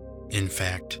could, in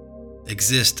fact,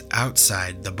 exist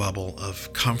outside the bubble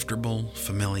of comfortable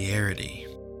familiarity.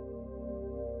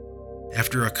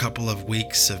 After a couple of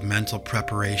weeks of mental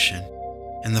preparation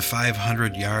and the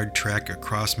 500-yard trek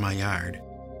across my yard,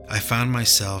 I found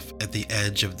myself at the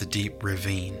edge of the deep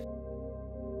ravine.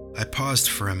 I paused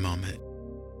for a moment,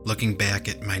 looking back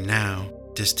at my now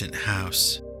distant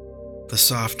house. The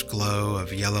soft glow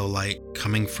of yellow light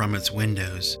coming from its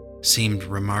windows seemed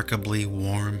remarkably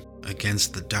warm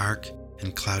against the dark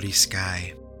and cloudy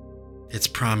sky, its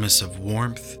promise of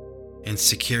warmth and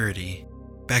security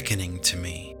beckoning to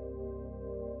me.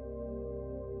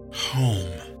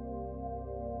 Home.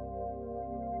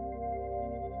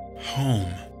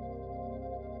 Home.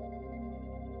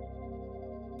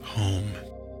 Home.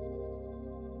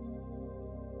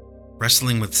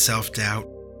 Wrestling with self-doubt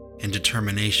and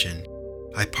determination,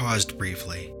 I paused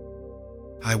briefly.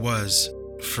 I was,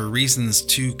 for reasons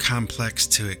too complex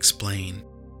to explain,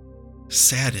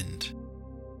 saddened,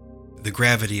 the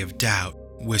gravity of doubt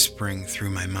whispering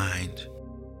through my mind.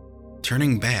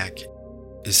 Turning back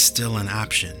is still an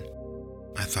option,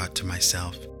 I thought to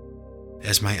myself,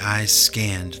 as my eyes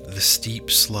scanned the steep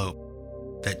slope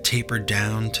that tapered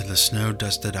down to the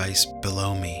snow-dusted ice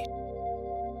below me.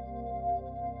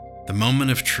 The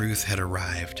moment of truth had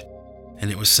arrived, and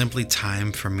it was simply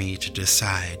time for me to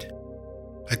decide.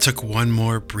 I took one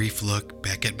more brief look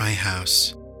back at my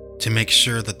house to make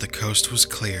sure that the coast was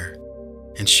clear,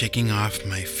 and shaking off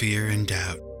my fear and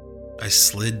doubt, I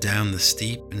slid down the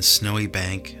steep and snowy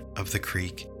bank of the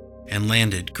creek and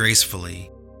landed gracefully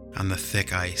on the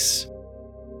thick ice.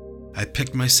 I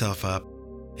picked myself up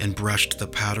and brushed the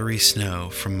powdery snow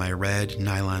from my red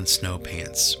nylon snow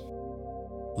pants.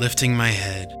 Lifting my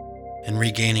head and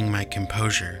regaining my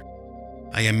composure,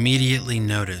 I immediately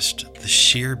noticed the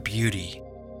sheer beauty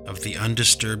of the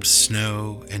undisturbed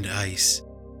snow and ice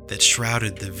that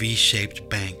shrouded the V-shaped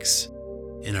banks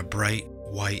in a bright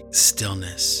white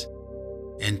stillness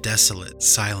and desolate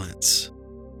silence.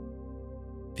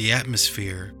 The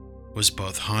atmosphere was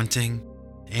both haunting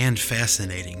and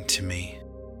fascinating to me.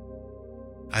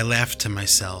 I laughed to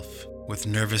myself with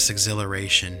nervous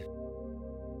exhilaration,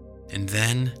 and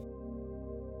then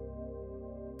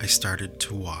I started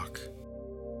to walk.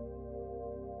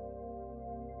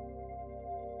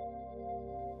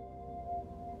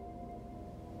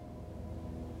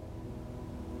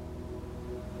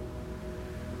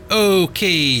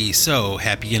 Okay, so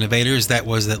happy innovators, that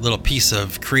was that little piece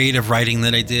of creative writing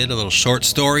that I did, a little short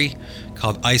story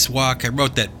called Ice Walk. I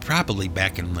wrote that probably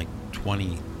back in like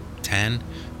 2010.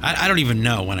 I don't even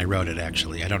know when I wrote it,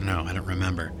 actually. I don't know. I don't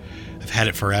remember. I've had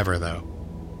it forever, though.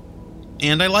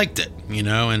 and I liked it,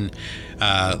 and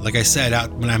like I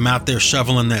said, when I'm out there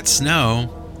shoveling that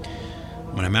snow,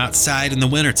 when I'm outside in the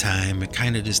wintertime, it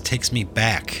kind of just takes me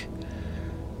back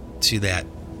to that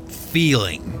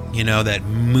feeling, that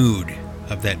mood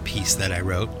of that piece that I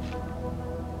wrote.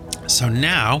 So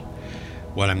now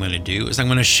what I'm going to do is I'm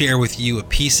going to share with you a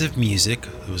piece of music.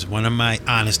 It was one of my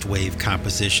Honest Wave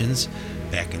compositions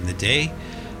back in the day,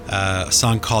 a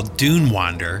song called Dune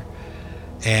Wander.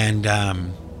 And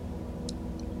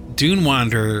Dune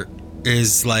Wander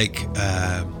is like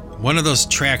one of those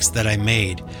tracks that I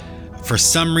made. For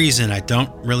some reason, I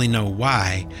don't really know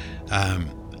why,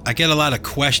 I get a lot of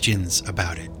questions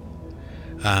about it,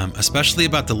 especially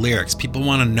about the lyrics. People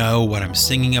want to know what I'm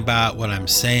singing about, what I'm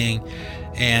saying.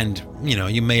 And,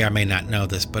 you may or may not know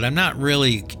this, but I'm not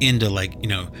really into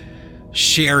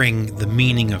sharing the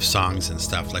meaning of songs and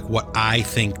stuff, like what I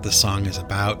think the song is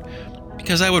about,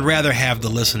 because I would rather have the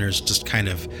listeners just kind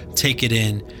of take it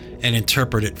in and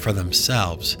interpret it for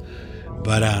themselves.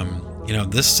 But,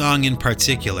 this song in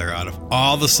particular, out of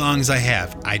all the songs I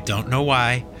have, I don't know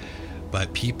why,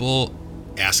 but people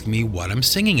ask me what I'm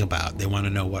singing about. They want to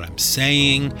know what I'm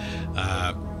saying.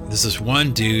 This is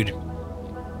one dude,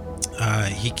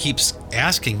 he keeps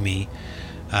asking me,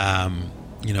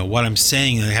 what I'm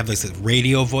saying. And I have this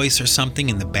radio voice or something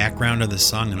in the background of the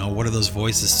song, and what are those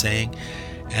voices saying?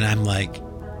 And I'm like,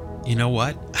 you know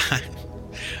what?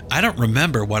 I don't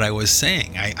remember what I was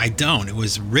saying. I don't. It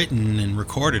was written and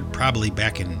recorded probably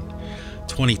back in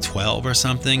 2012 or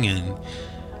something, and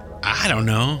I don't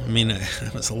know. I mean,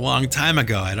 it was a long time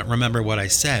ago. I don't remember what I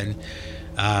said.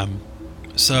 And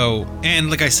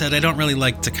like I said, I don't really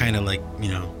like to kind of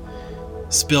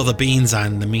spill the beans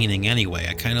on the meaning anyway.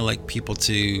 I kind of like people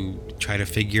to try to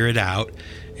figure it out,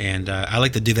 and I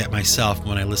like to do that myself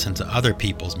when I listen to other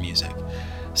people's music.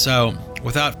 So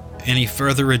without any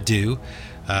further ado,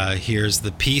 here's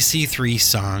the PC3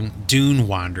 song Dune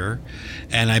Wander,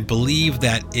 and I believe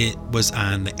that it was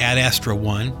on the Ad Astra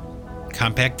 1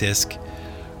 compact disc,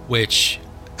 which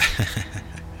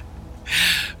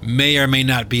may or may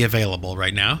not be available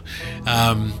right now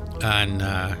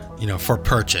for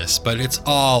purchase, but it's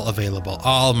all available.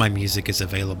 All my music is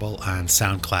available on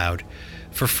SoundCloud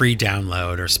for free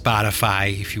download, or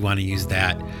Spotify if you want to use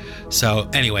that. So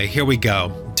anyway, here we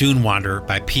go. Dune Wander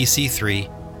by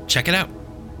PC3. Check it out.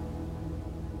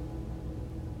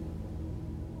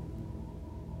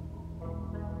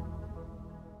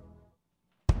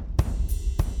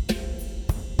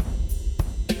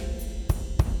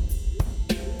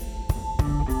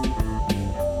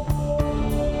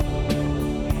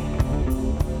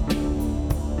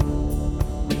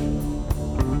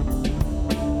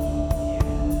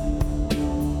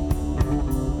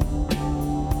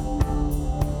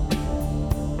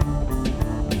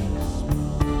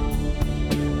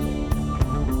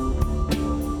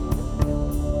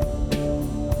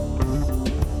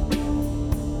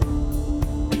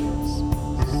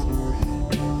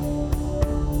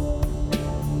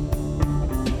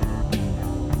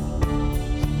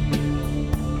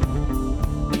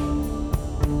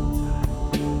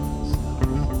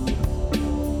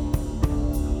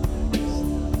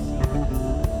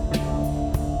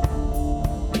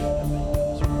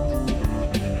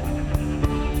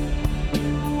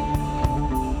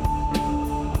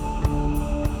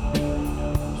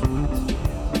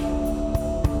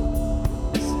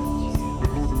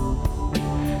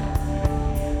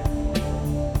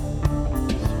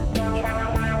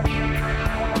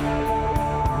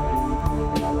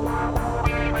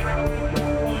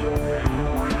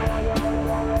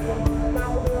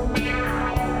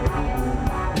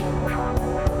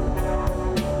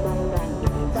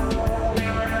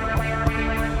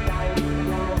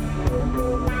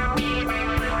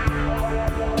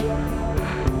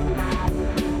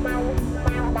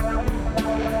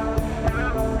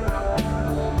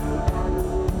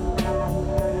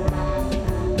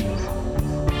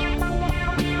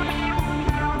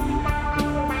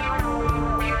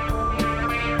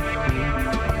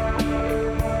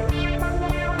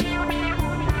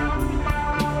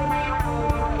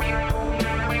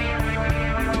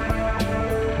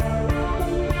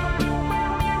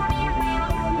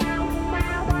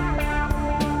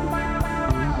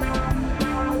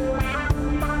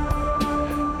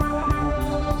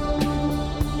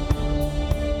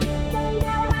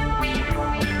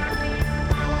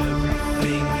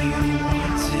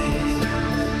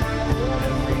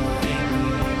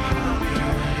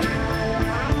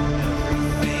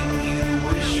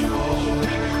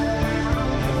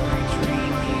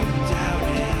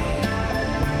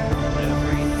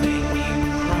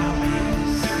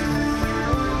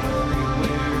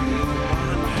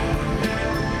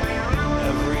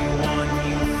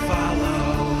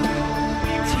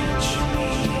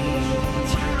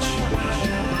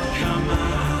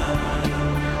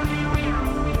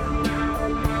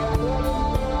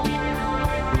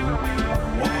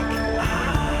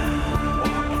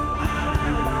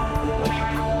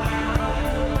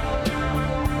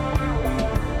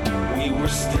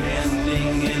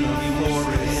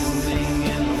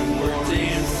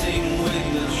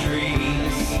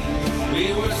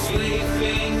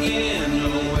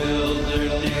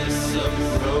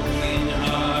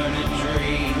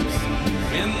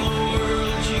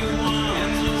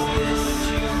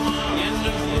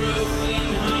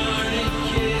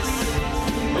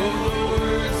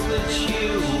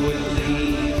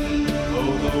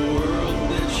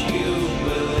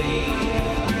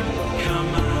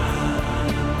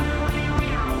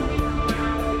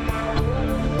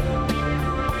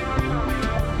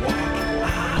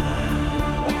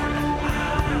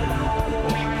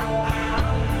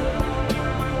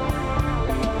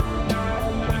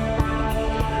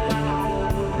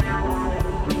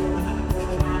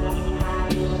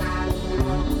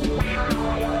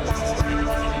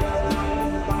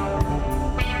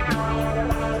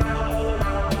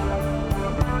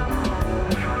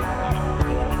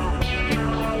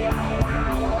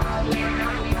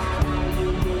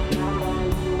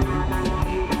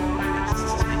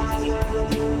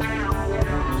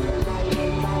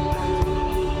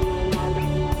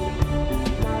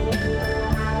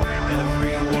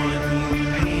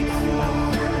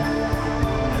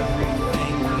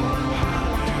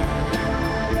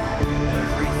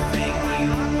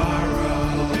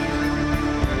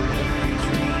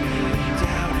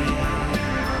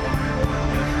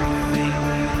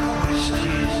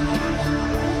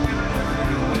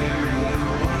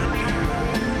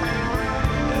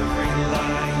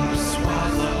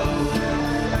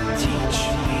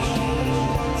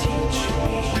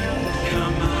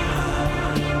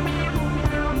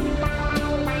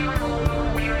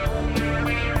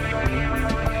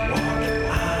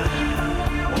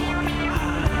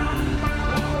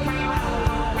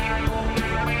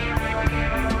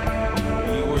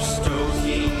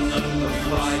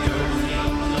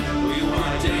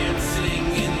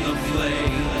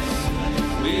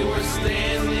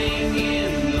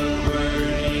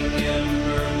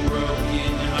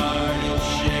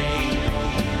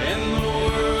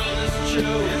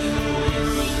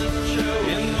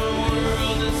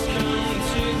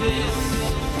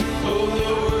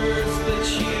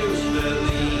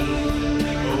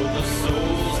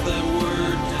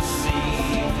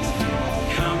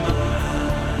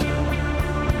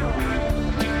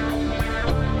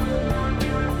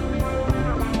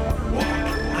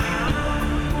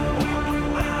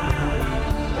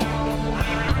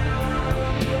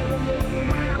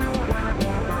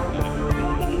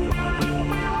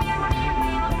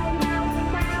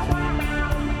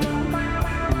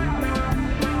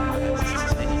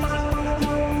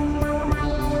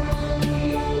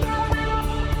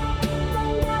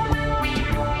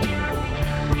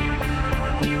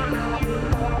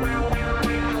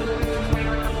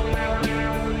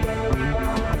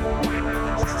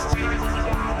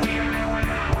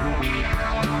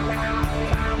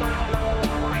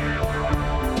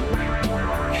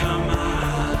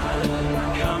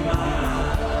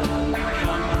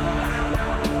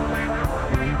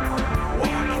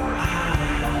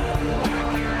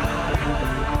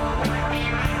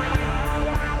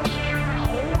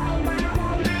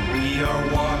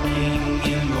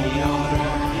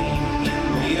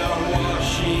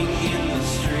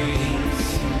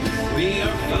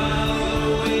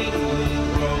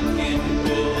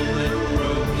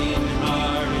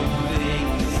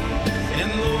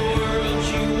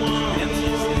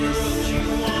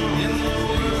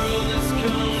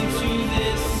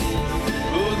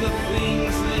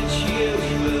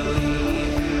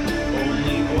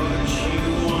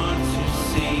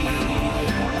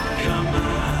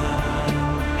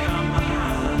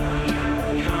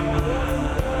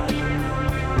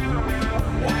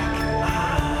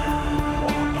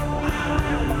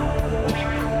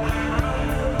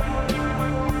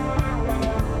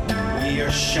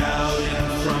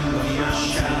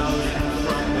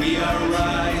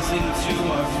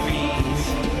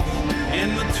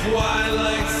 And the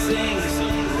twilight sings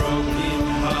of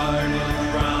broken-hearted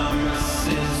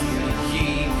promises we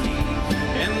keep.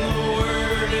 And the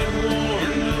word it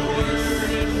warned,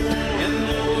 and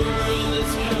the world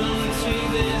has come to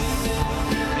this.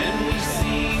 And we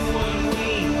see what we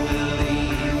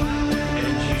believe,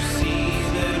 and you see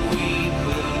that we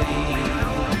believe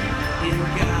in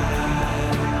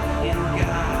God, in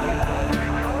God,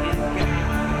 in God,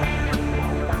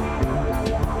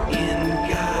 in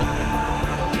God,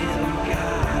 in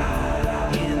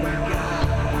God, in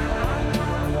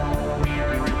God.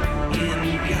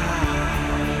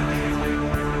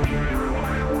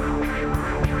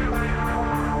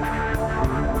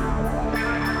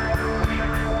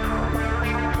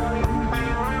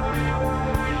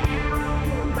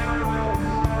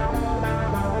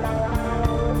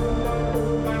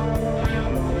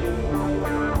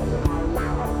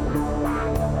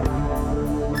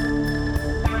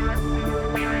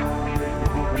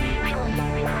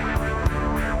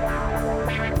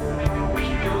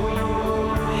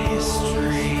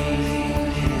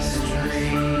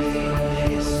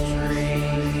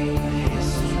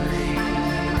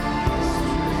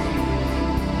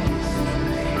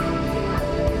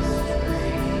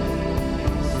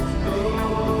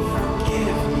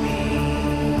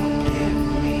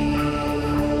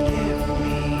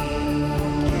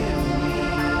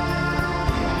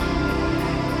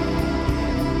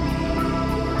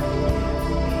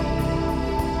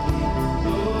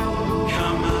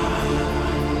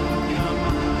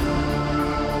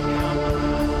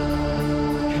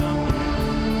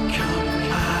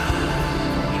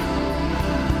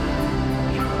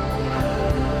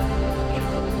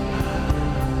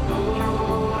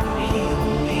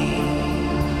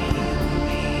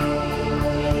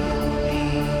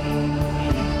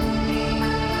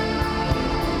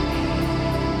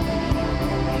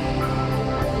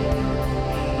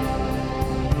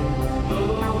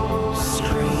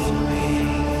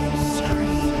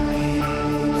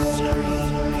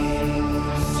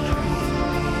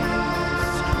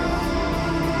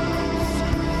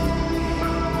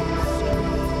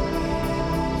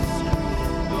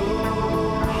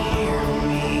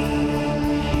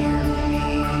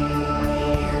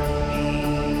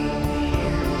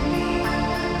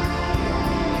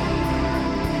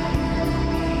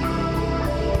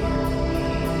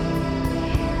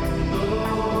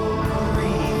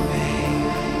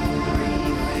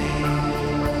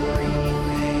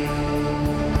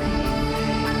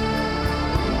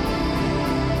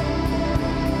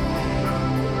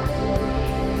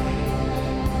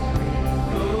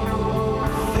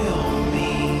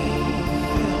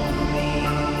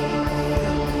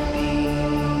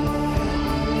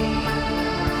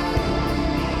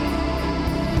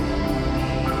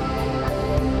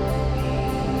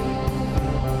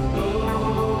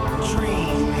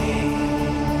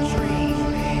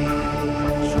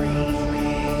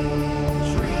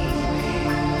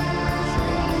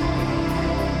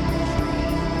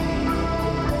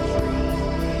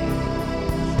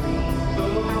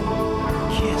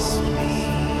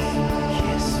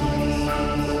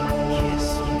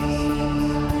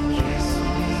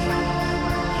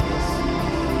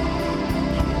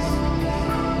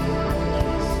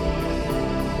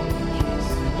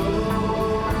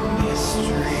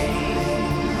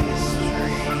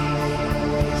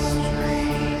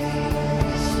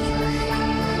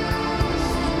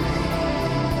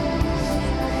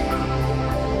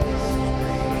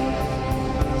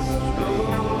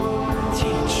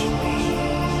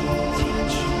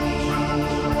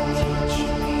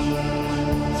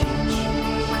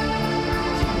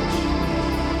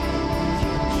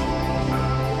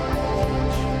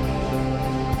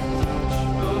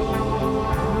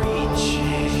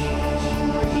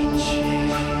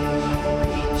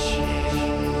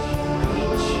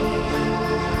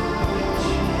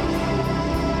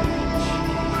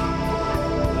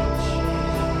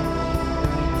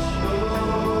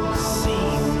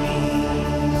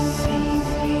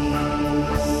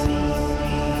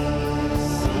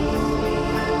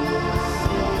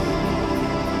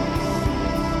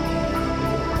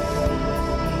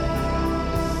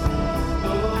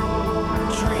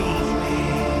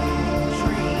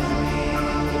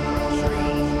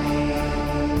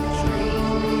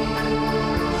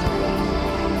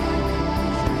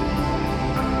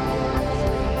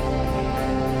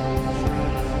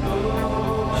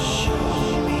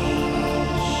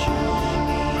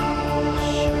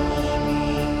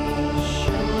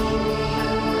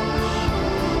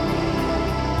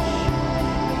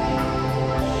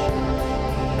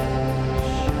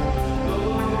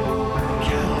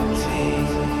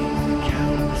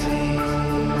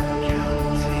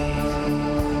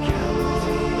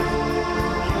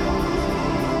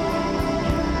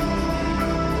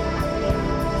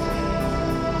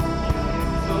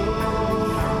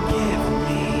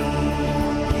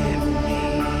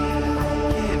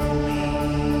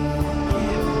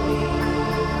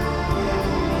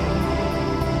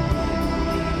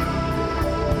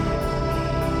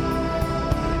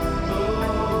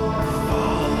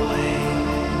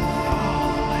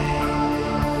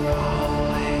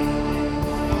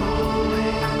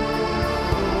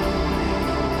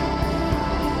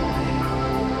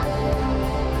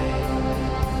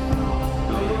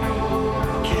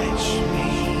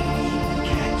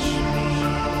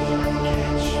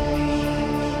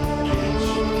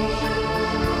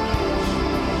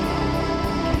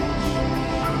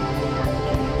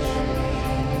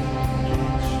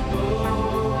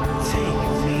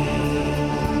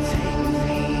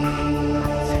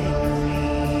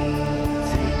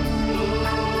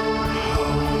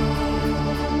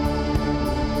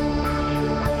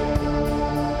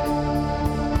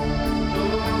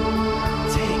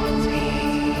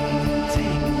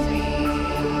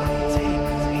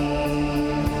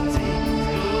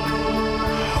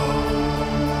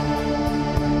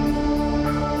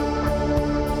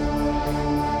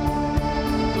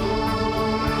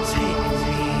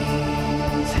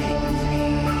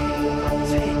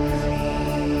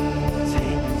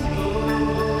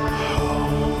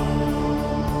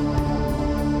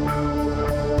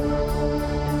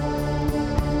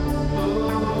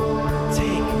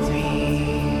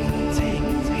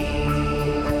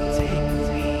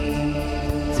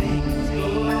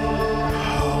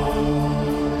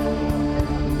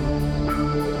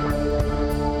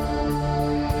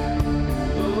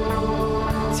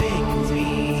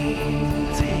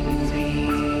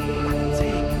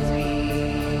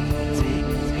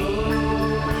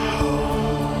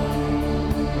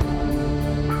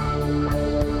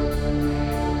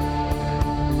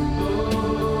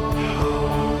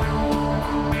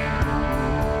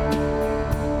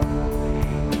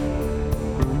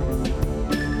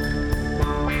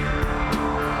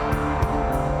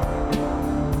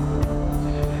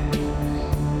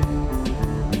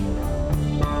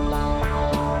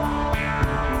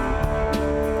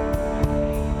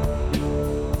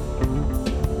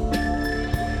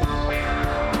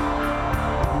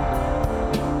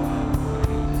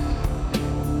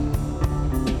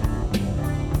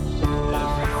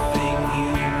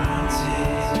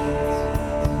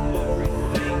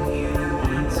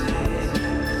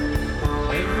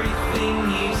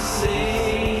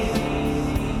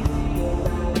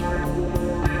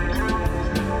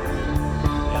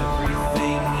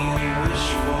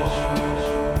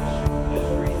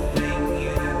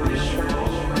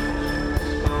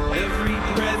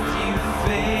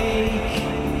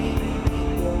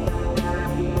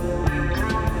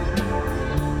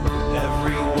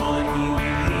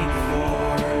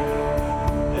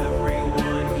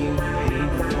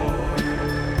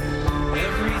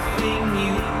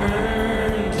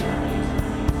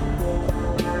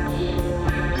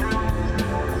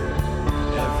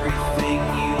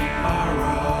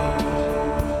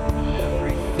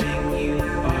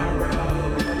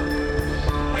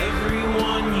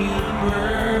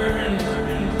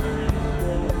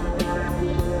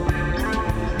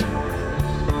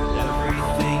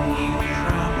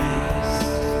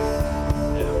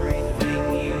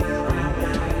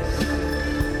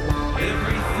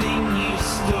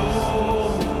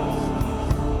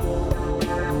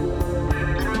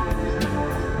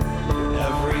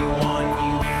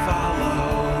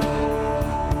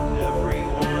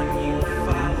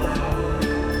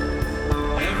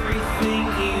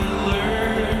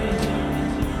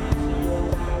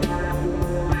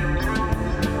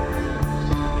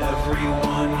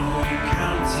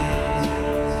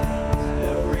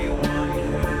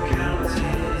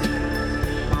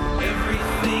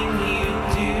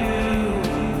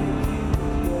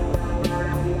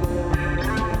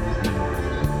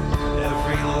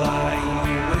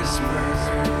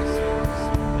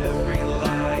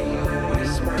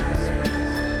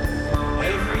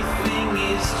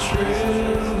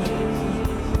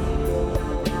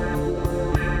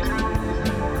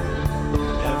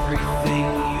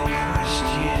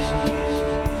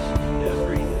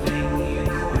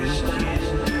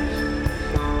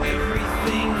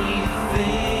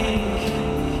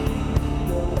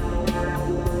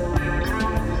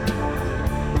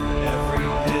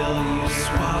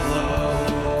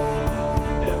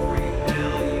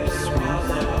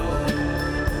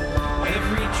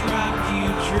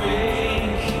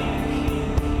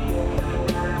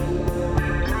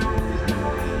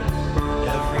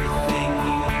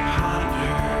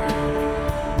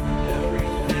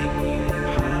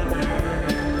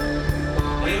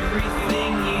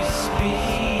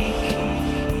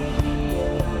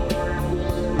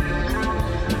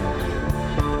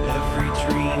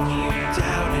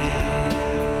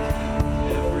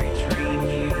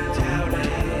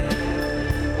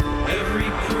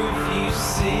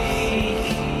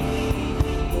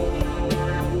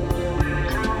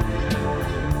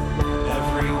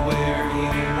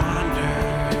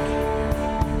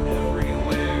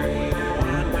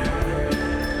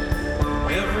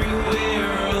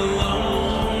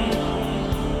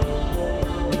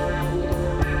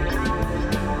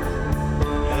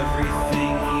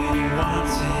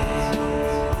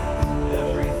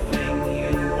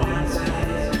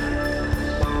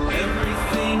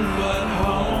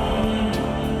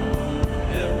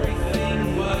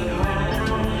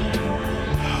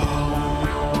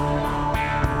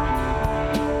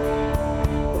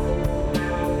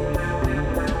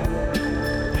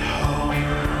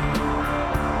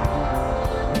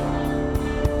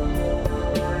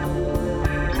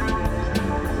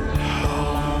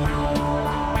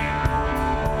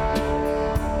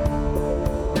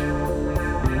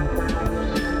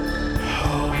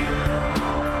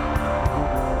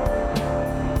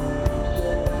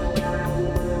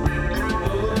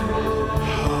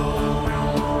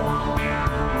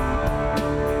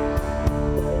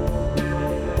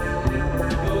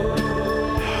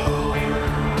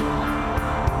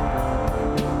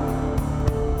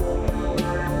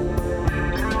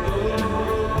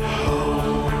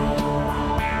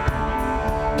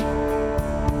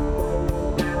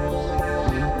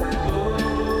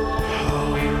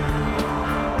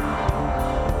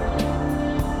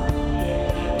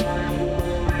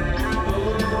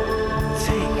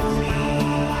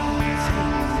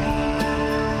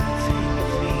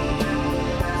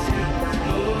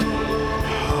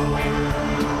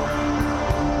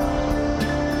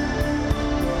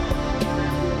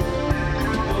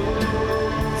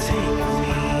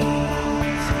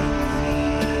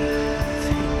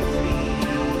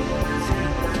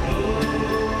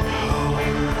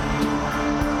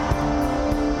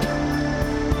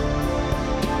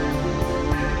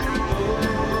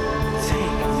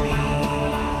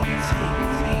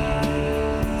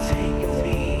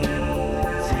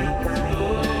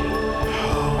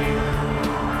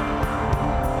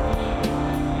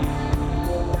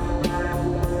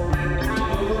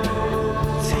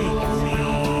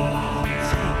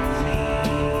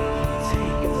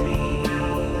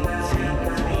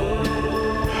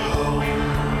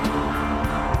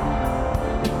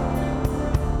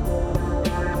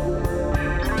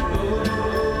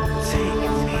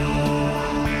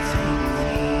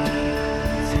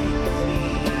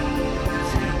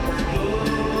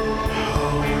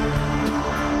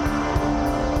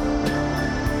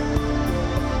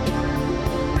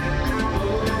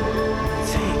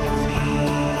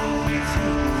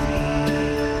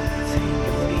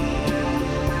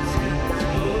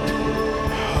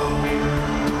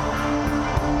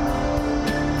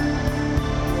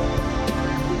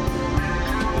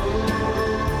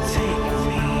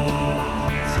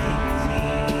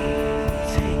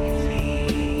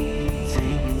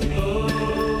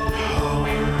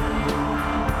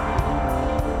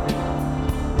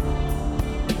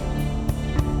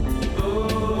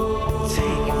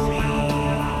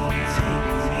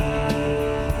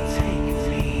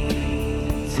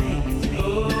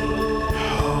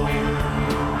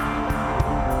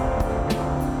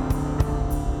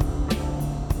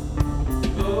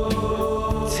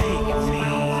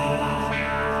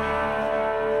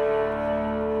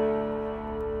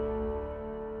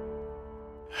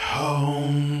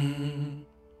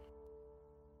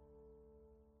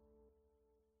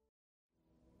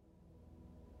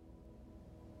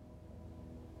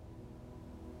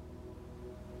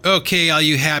 Okay, all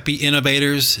you happy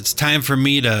innovators, it's time for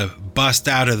me to bust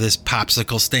out of this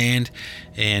popsicle stand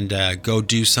and go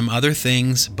do some other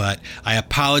things, but I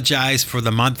apologize for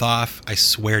the month off. I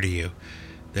swear to you,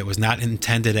 that was not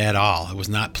intended at all. It was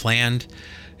not planned,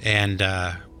 and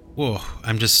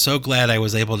I'm just so glad I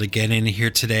was able to get in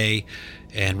here today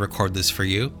and record this for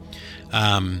you.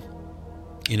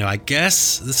 I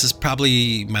guess this is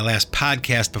probably my last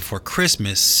podcast before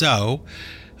Christmas, so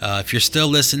if you're still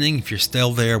listening, if you're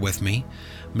still there with me,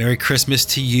 Merry Christmas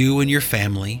to you and your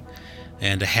family,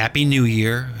 and a Happy New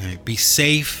Year. Be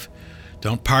safe.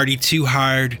 Don't party too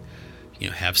hard.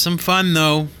 Have some fun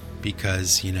though,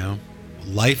 because,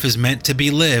 life is meant to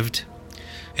be lived.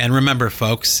 And remember,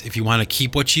 folks, if you want to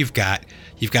keep what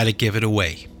you've got to give it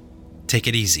away. Take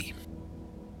it easy.